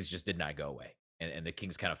 the Grizzlies just did not go away, and the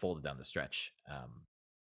Kings kind of folded down the stretch.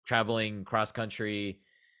 Traveling cross country,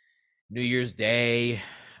 New Year's Day,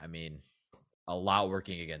 I mean, a lot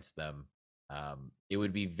working against them. It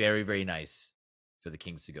would be very, very nice for the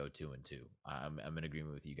Kings to go 2-2. I'm in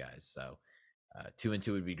agreement with you guys. So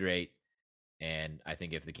 2-2 would be great, and I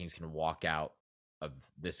think if the Kings can walk out of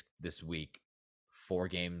this week 3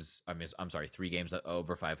 games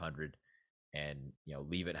over 500, and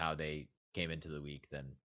leave it how they came into the week, then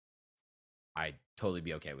I'd totally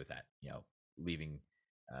be okay with that. Leaving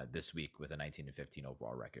this week with a 19-15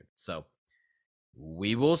 overall record. So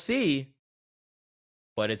we will see,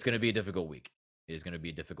 but it's going to be a difficult week. It is going to be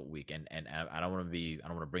a difficult week, and I don't want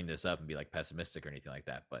to bring this up and be like pessimistic or anything like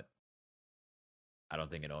that, but I don't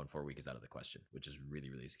think an 0-4 week is out of the question, which is really,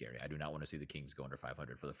 really scary. I do not want to see the Kings go under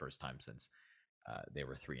 500 for the first time since they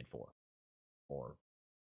were 3-4, or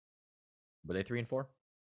were they 3-4?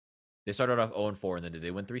 They started off 0-4, and then did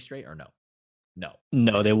they win 3 straight or no?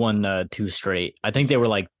 No, they won 2 straight. I think they were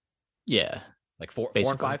like 4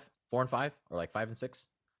 and 5, or like 5 and 6,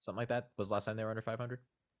 something like that. Was the last time they were under 500?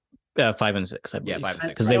 5 and 6, I believe. Yeah, 5 and 6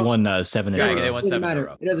 because they won 7 in a row. They won 7 in a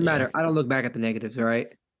row. It doesn't matter. I don't look back at the negatives. All right.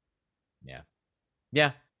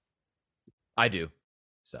 Yeah, I do.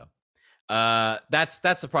 So that's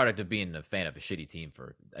the product of being a fan of a shitty team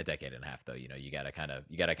for a decade and a half, though. You gotta kind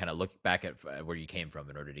of look back at where you came from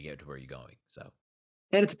in order to get to where you're going. So,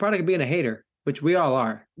 and it's a product of being a hater, which we all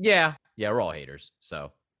are. Yeah, we're all haters.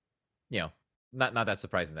 So, not that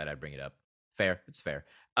surprising that I'd bring it up. Fair, it's fair.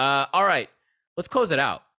 All right, let's close it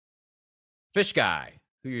out. Fish Guy,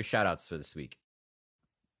 who are your shout outs for this week?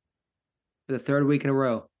 For the 3rd week in a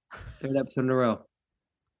row, 3rd episode in a row.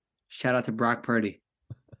 Shout out to Brock Purdy,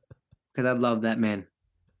 because I love that man.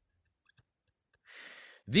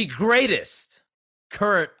 The greatest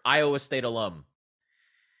current Iowa State alum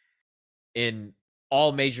in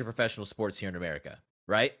all major professional sports here in America,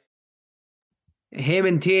 right? Him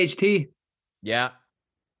and THT. Yeah.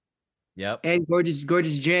 Yep. And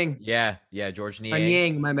Gorgeous Jang. Yeah, George Niang.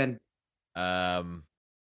 Yang, my man.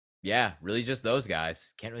 Yeah, really just those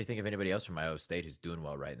guys. Can't really think of anybody else from Iowa State who's doing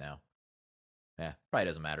well right now. Yeah, probably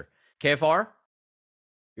doesn't matter. KFR,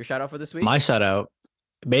 your shout out for this week? My shout out,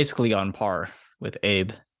 basically on par with Abe,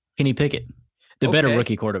 Kenny Pickett, the better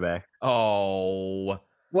rookie quarterback. Oh,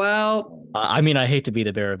 well, I mean, I hate to be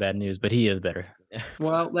the bearer of bad news, but he is better.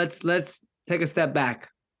 Well, let's take a step back.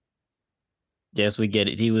 Yes, we get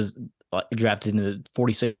it. He was drafted in the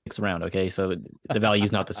 46th round. Okay, so the value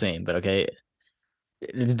is not the same, but okay,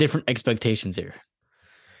 there's different expectations here.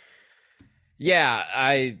 Yeah,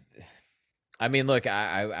 I mean, look,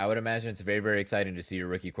 I would imagine it's very, very exciting to see your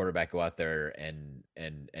rookie quarterback go out there and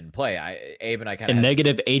play. Abe and I kind of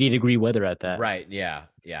negative 80-degree weather at that. Right? Yeah.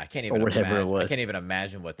 I can't even I can't even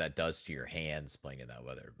imagine what that does to your hands playing in that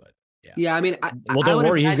weather. But yeah. I mean, don't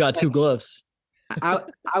worry, he's got 2 gloves. I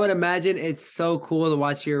would imagine it's so cool to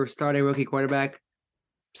watch your starting rookie quarterback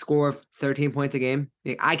score 13 points a game.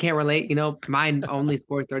 I can't relate. Mine only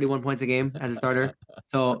scores 31 points a game as a starter,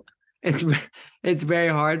 so it's very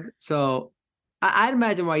hard. So I'd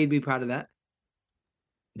imagine why you'd be proud of that.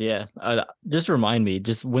 Yeah. Just remind me,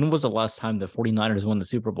 when was the last time the 49ers won the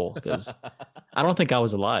Super Bowl? Because I don't think I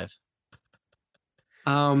was alive.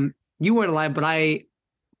 You weren't alive, but I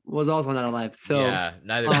was also not alive. So yeah,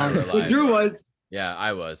 neither were alive. Drew was. Yeah,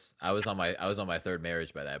 I was. I was on my 3rd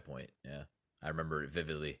marriage by that point. Yeah, I remember it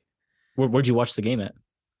vividly. Where'd you watch the game at?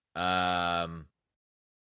 I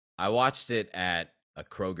watched it at a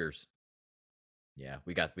Kroger's. Yeah,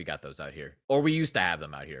 we got those out here, or we used to have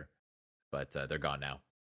them out here, but they're gone now.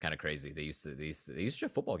 Kind of crazy. They used to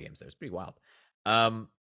have football games there. It's pretty wild.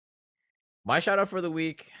 My shout out for the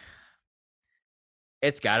week,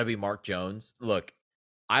 it's got to be Mark Jones. Look,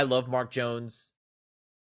 I love Mark Jones.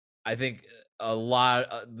 I think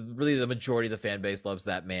really the majority of the fan base loves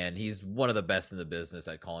that man. He's one of the best in the business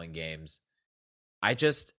at calling games. I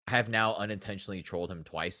just have now unintentionally trolled him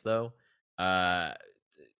twice though.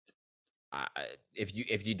 If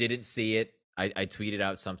you didn't see it, I tweeted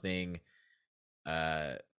out something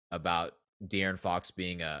about De'Aaron Fox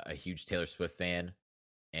being a huge Taylor Swift fan,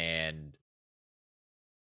 and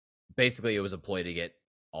basically it was a ploy to get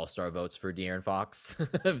all-star votes for De'Aaron Fox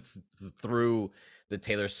through the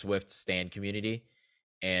Taylor Swift stan community,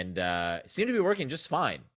 and it seemed to be working just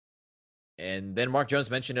fine. And then Mark Jones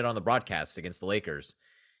mentioned it on the broadcast against the Lakers,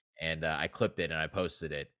 and I clipped it and I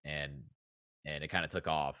posted it, and it kind of took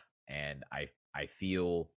off. And I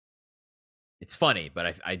feel it's funny,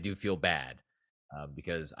 but I do feel bad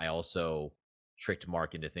because I also tricked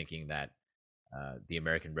Mark into thinking that the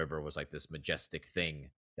American River was like this majestic thing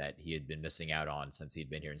that he had been missing out on since he'd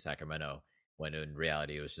been here in Sacramento, when in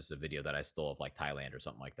reality it was just a video that I stole of like Thailand or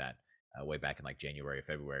something like that way back in like January or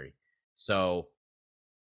February. So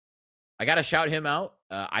I got to shout him out.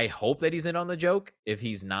 I hope that he's in on the joke. If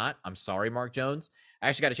he's not, I'm sorry, Mark Jones. I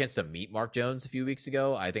actually got a chance to meet Mark Jones a few weeks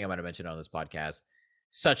ago. I think I might have mentioned it on this podcast.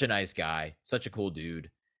 Such a nice guy, such a cool dude.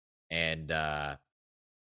 And I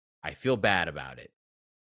feel bad about it.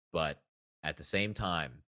 But at the same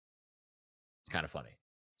time, it's kind of funny.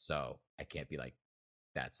 So I can't be like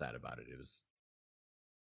that sad about it. It was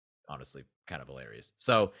honestly kind of hilarious.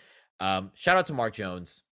 So shout out to Mark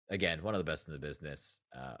Jones. Again, one of the best in the business.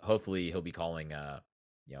 Hopefully he'll be calling, a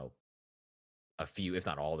few, if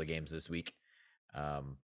not all the games this week. I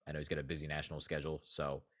know he's got a busy national schedule,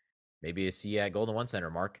 so maybe see you at Golden One Center,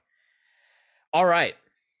 Mark. All right.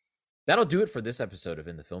 That'll do it for this episode of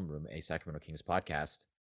In the Film Room, a Sacramento Kings podcast.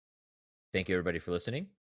 Thank you, everybody, for listening.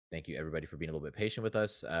 Thank you, everybody, for being a little bit patient with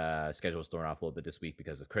us. Schedule was thrown off a little bit this week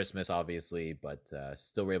because of Christmas, obviously, but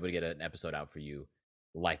still were able to get an episode out for you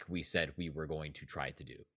like we said we were going to try to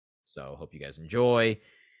do. So hope you guys enjoy.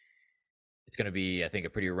 It's going to be, I think, a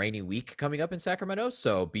pretty rainy week coming up in Sacramento.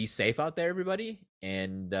 So be safe out there, everybody.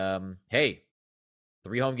 And hey,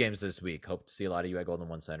 3 home games this week. Hope to see a lot of you at Golden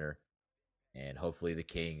One Center. And hopefully the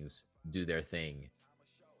Kings do their thing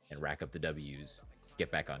and rack up the W's.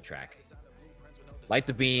 Get back on track. Light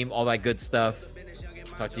the beam, all that good stuff.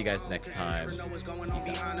 Talk to you guys next time. Made a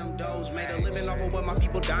living off of what my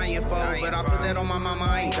people dying for, but I put that on my mama,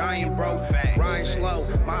 I ain't dying broke. Riding slow,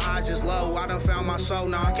 my eyes is low. I done found my soul,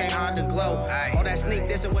 now I can't hide the glow. All that sneak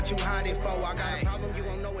this and what you hiding for. I got a problem, you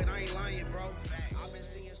gon' know it, I ain't lying.